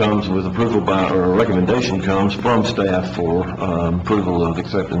 Recommendation comes with approval by, or a recommendation comes from staff for approval of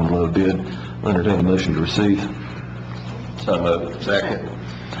accepting the low bid. I'll entertain a motion to receive. So moved. Second.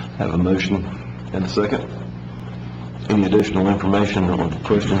 Have a motion and a second. Any additional information or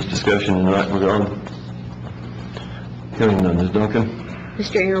questions, discussion in that regard? Hearing none. Ms. Duncan?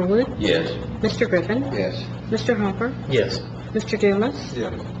 Mr. Earwood? Yes. Mr. Griffin? Yes. Mr. Hopper? Yes. Mr. Dumas?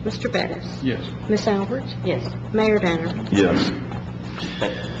 Yes. Mr. Bettis? Yes. Ms. Albert? Yes. Mayor Danner? Yes.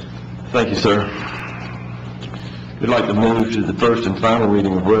 Thank you, sir. We'd like to move to the first and final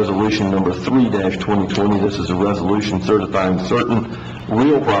reading of resolution number 3-2020. This is a resolution certifying certain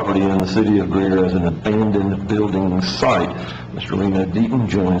real property in the city of Greer as an abandoned building site. Mr. Leno Deaton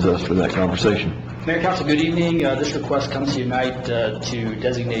joins us for that conversation. Mayor, Council, good evening. This request comes to you tonight to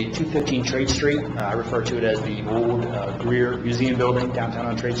designate 215 Trade Street. I refer to it as the old Greer Museum Building downtown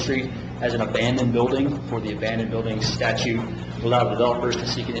on Trade Street as an abandoned building for the abandoned building statute to allow developers to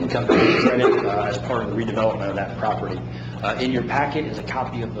seek an income tax credit as part of the redevelopment of that property. In your packet is a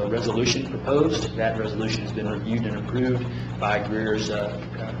copy of the resolution proposed. That resolution has been reviewed and approved by Greer's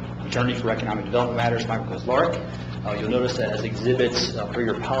attorney for economic development matters, Michael Kozlarek. You'll notice that as exhibits for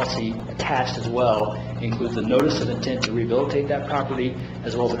your policy attached as well includes a notice of intent to rehabilitate that property,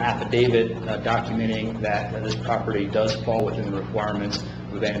 as well as an affidavit documenting that this property does fall within the requirements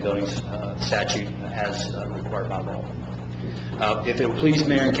of the abandoned buildings statute as required by law. If it will please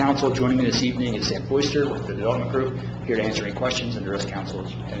Mayor and Council, joining me this evening is Sam Boyster with the development group, here to answer any questions and address Council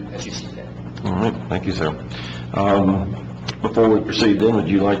as you see today. All right, thank you, sir. Before we proceed then, would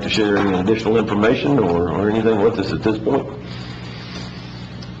you like to share any additional information or anything with us at this point?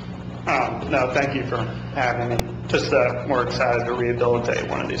 No, thank you for having me. Just more excited to rehabilitate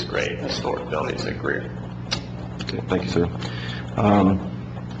one of these great historic buildings at Greer. Okay, thank you, sir.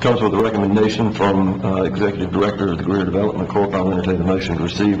 Comes with a recommendation from Executive Director of the Greer Development Corp. I'll entertain a motion to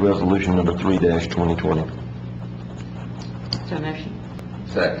receive resolution number 3-2020. So motion.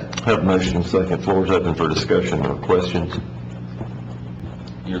 Second. Have a motion and second. Floor is open for discussion or questions.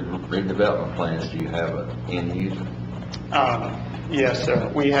 Your redevelopment plans, do you have an end user? Yes,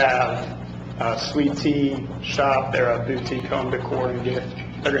 sir. We have a Sweet Tea Shop. They're a boutique home decor and gift.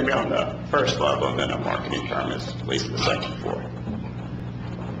 They're going to be on the first level, and then a marketing firm is at least the second floor.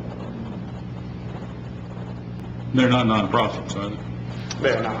 They're not nonprofits, are they?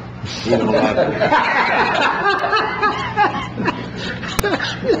 They're not. We don't have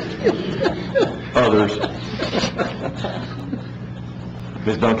others.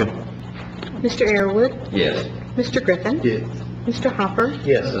 Ms. Duncan? Mr. Airwood, Yes. Mr. Griffin, Yes. Mr. Hopper,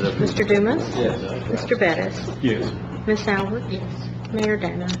 Yes. Mr. Dumas, Yes. Mr. Bettis, Yes. Miss Albert, Mayor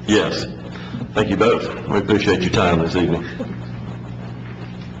Danner. Yes. Thank you both. We appreciate your time this evening.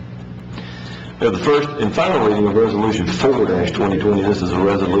 We have the first and final reading of Resolution 4-2020. This is a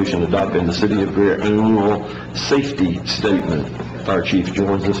resolution adopting the City of Greer Annual Safety Statement. Fire Chief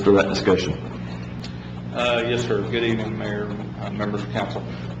joins us for that discussion. Yes, sir. Good evening, Mayor, members of council.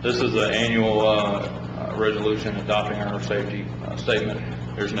 This is the annual resolution adopting our safety statement.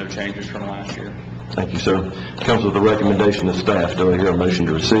 There's no changes from last year. Thank you, sir. Comes with a recommendation of staff. Do I hear a motion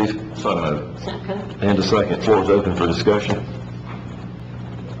to receive? So moved. Second. And a second. Floor is open for discussion.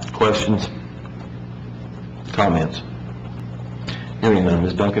 Questions? Comments? Hearing none.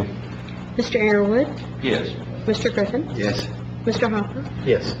 Ms. Duncan? Mr. Airwood, Yes. Mr. Griffin, Yes. Mr. Hopper,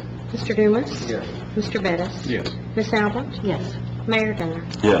 Yes. Mr. Dumas, Yes. Mr. Bettis, Yes. Miss Albert, Yes. Mayor Danner.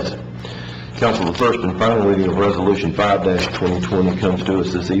 Yes. Council, the first and final reading of Resolution 5-2020 comes to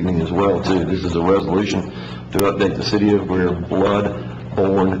us this evening as well, too. This is a resolution to update the City of Greer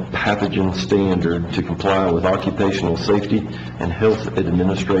blood-borne pathogen standard to comply with occupational safety and health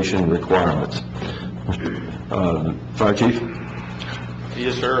administration requirements. Fire Chief?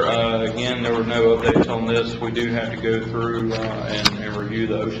 Yes, sir. Again, there were no updates on this. We do have to go through and review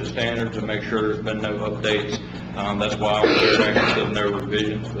the OSHA standards and make sure there's been no updates. That's why there actually said no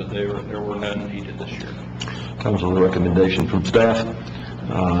revisions, but there were none needed this year. Comes with a recommendation from staff.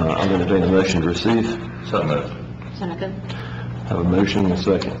 I'll entertain a motion to receive. So moved. Second. Have a motion and a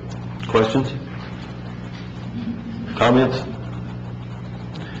second. Questions? Comments?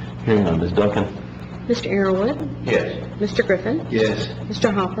 Hearing none. Ms. Duncan? Mr. Airwood, Yes. Mr. Griffin, Yes.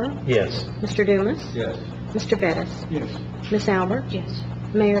 Mr. Hopper, Yes. Mr. Dumas, Yes. Mr. Bettis, Yes. Miss Albert, Yes.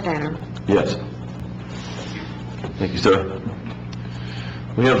 Mayor Danner. Yes. Thank you, sir.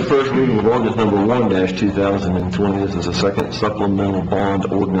 We have the first reading of ordinance number 1-2020. This is a second supplemental bond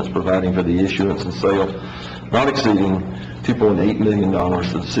ordinance providing for the issuance and sale not exceeding $2.8 million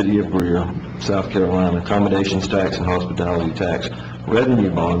for the City of Greer, South Carolina, accommodations tax and hospitality tax, revenue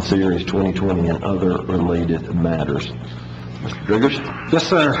bond series 2020, and other related matters. Mr. Driggers? Yes,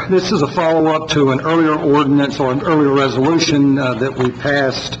 sir. This is a follow-up to an earlier ordinance or an earlier resolution that we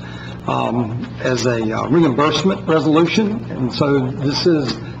passed as a reimbursement resolution. And so this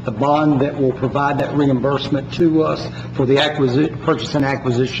is the bond that will provide that reimbursement to us for the purchase and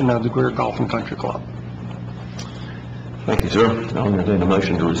acquisition of the Greer Golf and Country Club. Thank you, sir. I'll entertain a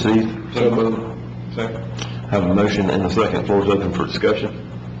motion to receive. So moved. Second. Have a motion and a second. Floor is open for discussion.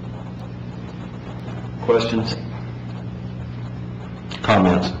 Questions?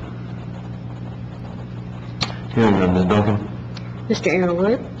 Comments? Hearing none. Ms. Duncan? Mr.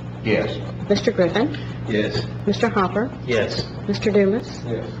 Airwood, Yes. Mr. Griffin, Yes. Mr. Hopper, Yes. Mr. Dumas,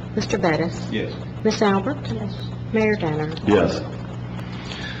 Yes. Mr. Bettis, Yes. Miss Albert, Mayor Danner. Yes.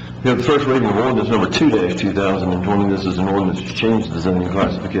 We have the first reading of ordinance number 2-2020. This is an ordinance to change the zoning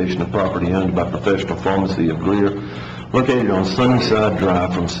classification of property owned by Professional Pharmacy of Greer, located on Sunnyside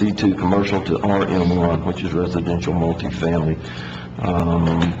Drive from C2 Commercial to RM1, which is residential multifamily.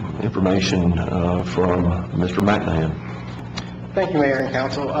 Information from Mr. McMahon. Thank you, Mayor and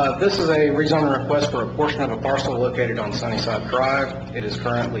Council. This is a rezoning request for a portion of a parcel located on Sunnyside Drive. It is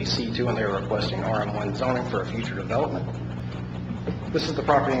currently C2, and they are requesting RM1 zoning for a future development. This is the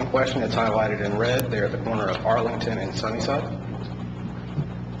property in question. It's highlighted in red there at the corner of Arlington and Sunnyside.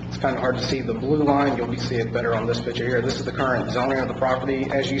 It's kind of hard to see the blue line. You'll see it better on this picture here. This is the current zoning of the property.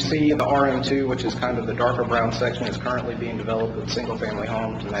 As you see, the RM2, which is kind of the darker brown section, is currently being developed with single-family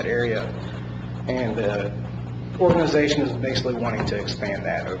homes in that area. And the organization is basically wanting to expand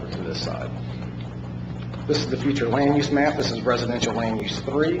that over to this side. This is the future land use map. This is residential land use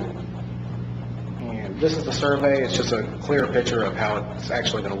 3. And This is the survey. It's just a clear picture of how it's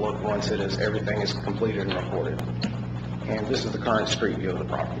actually going to look once everything is completed and recorded. And this is the current street view of the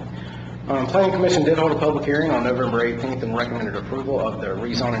property. Planning Commission did hold a public hearing on November 18th and recommended approval of the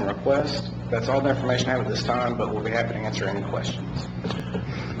rezoning request. That's all the information I have at this time, but we'll be happy to answer any questions.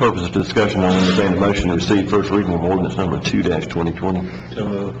 Purpose of discussion, I entertain a motion to receive first reading of ordinance number 2-2020. So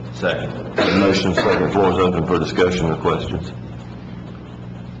moved. Second. Have a motion, second. Floor is open for discussion or questions.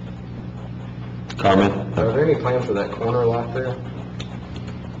 Comment? Are there any plans for that corner lot there?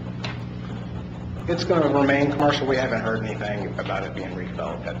 It's going to remain commercial. We haven't heard anything about it being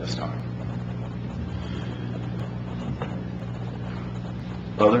redeveloped at this time.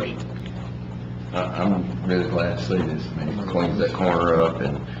 Others? I'm really glad to see this. I mean, it cleans that corner up,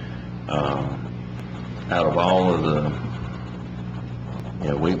 and out of all of the,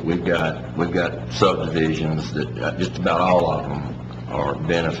 we've got subdivisions that just about all of them are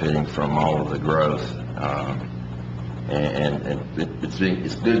benefiting from all of the growth, and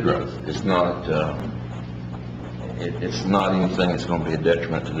it's good growth. It's not anything that's going to be a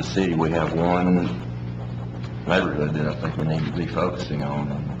detriment to the city. We have one neighborhood that I think we need to be focusing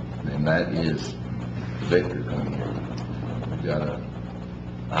on, and that is Victor coming here. We've got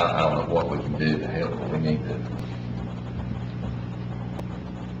I don't know what we can do to help, but we need to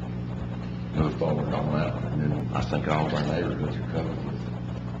move forward on that. And then I think all of our neighborhoods are covered with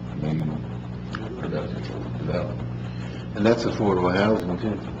new productive development. And that's affordable housing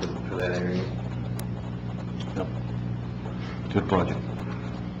too, for that area. Yep. Good project.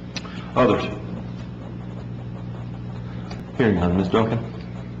 Others? Hearing none. Ms. Duncan?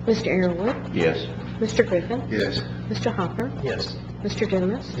 Mr. Arrowood? Yes. Mr. Griffin? Yes. Mr. Hopper? Yes. Mr.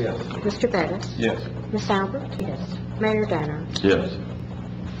 Dumas? Yes. Mr. Bettis? Yes. Ms. Albert? Yes. Mayor Danner? Yes.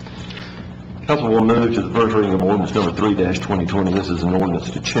 Council will move to the first reading of ordinance number 3-2020. This is an ordinance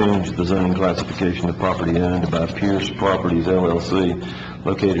to change the zoning classification of property owned by Pierce Properties LLC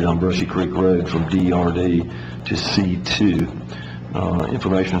located on Brushy Creek Road from DRD to C2.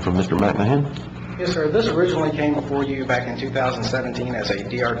 Information from Mr. McMahon. Yes, sir. This originally came before you back in 2017 as a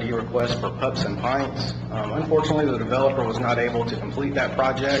DRD request for Pups and Pints. Unfortunately, the developer was not able to complete that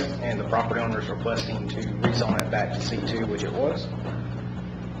project, and the property owner is requesting to rezone it back to C2, which it was.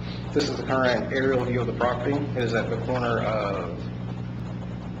 This is the current aerial view of the property. It is at the corner of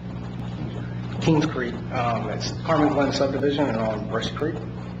Kings Creek. It's Carmen Glen subdivision and on Brushy Creek.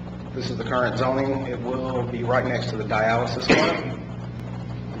 This is the current zoning. It will be right next to the dialysis plant.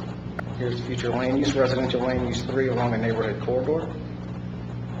 Here's future land use, residential land use 3 along the neighborhood corridor.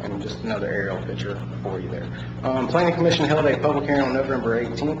 And just another aerial picture for you there. Planning Commission held a public hearing on November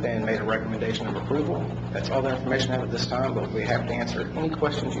 18th and made a recommendation of approval. That's all the information I have at this time, but we have to answer any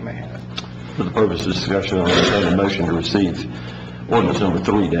questions you may have. For the purpose of discussion, I'll entertain a motion to receive ordinance number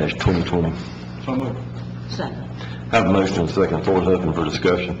 3-2020. So moved. Second. Have a motion and a second. Floor is open for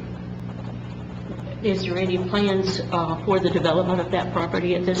discussion. Is there any plans for the development of that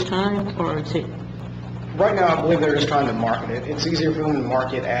property at this time, or is it? Right now, I believe they're just trying to market it. It's easier for them to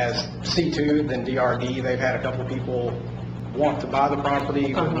market as C2 than DRD. They've had a couple people want to buy the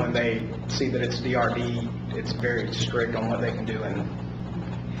property, but when they see that it's DRD, it's very strict on what they can do. And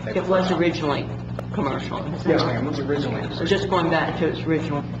It was originally commercial, is that Yes, right? ma'am. It was originally. So just going back to its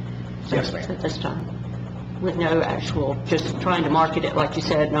original Yes, status ma'am. at this time, with no actual, just no market it, like you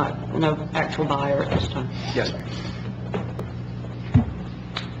said, no actual buyer at this time. Yes, ma'am.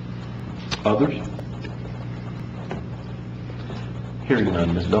 Others? Hearing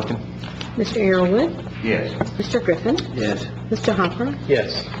none. Ms. Duncan? Mr. Arrowood? Yes. Mr. Griffin? Yes. Mr. Hopper?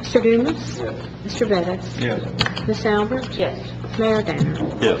 Yes. Mr. Dumas? Yes. Mr. Bettis? Yes. Ms. Albert? Yes. Mayor Danner?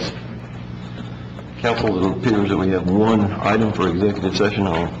 Yes. Council, it appears that we have one item for executive session.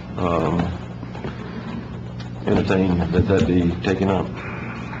 I'll entertain that be taken up.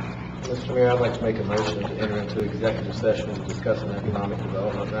 Mr. Mayor, I'd like to make a motion to enter into executive session to discuss an economic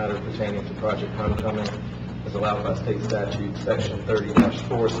development matter pertaining to Project Homecoming as allowed by state statute, section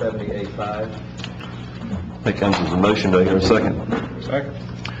 30-470A5. That comes as a motion. Do I hear a second? Second.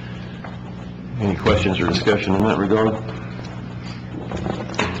 Any questions or discussion in that regard?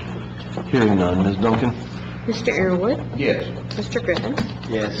 Hearing none. Ms. Duncan? Mr. Arrowood? Yes. Mr. Griffin?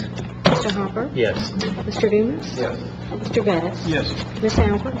 Yes. Mr. Hopper? Yes. Mr. Dumas? Yes. Mr. Bettis? Yes. Ms.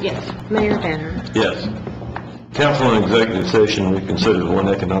 Albert? Yes. Mayor Danner? Yes. Council, in executive session, we considered one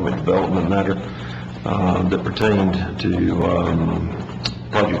economic development matter that pertained to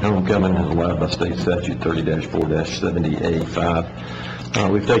Project Homecoming as allowed by state statute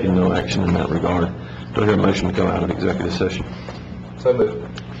 30-470A5. We've taken no action in that regard. Do I hear a motion to come out of executive session? So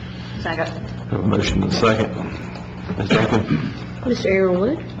moved. Second. Have a motion and a second. Ms. Duncan? Mr.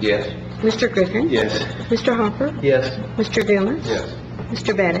 Arrowood, Yes. Mr. Griffin, Yes. Mr. Hopper, Yes. Mr. Dumas, Yes.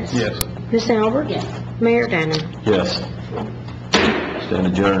 Mr. Bettis, Yes. Ms. Albert, Yes. Mayor Danner. Yes. Stand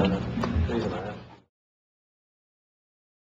adjourned.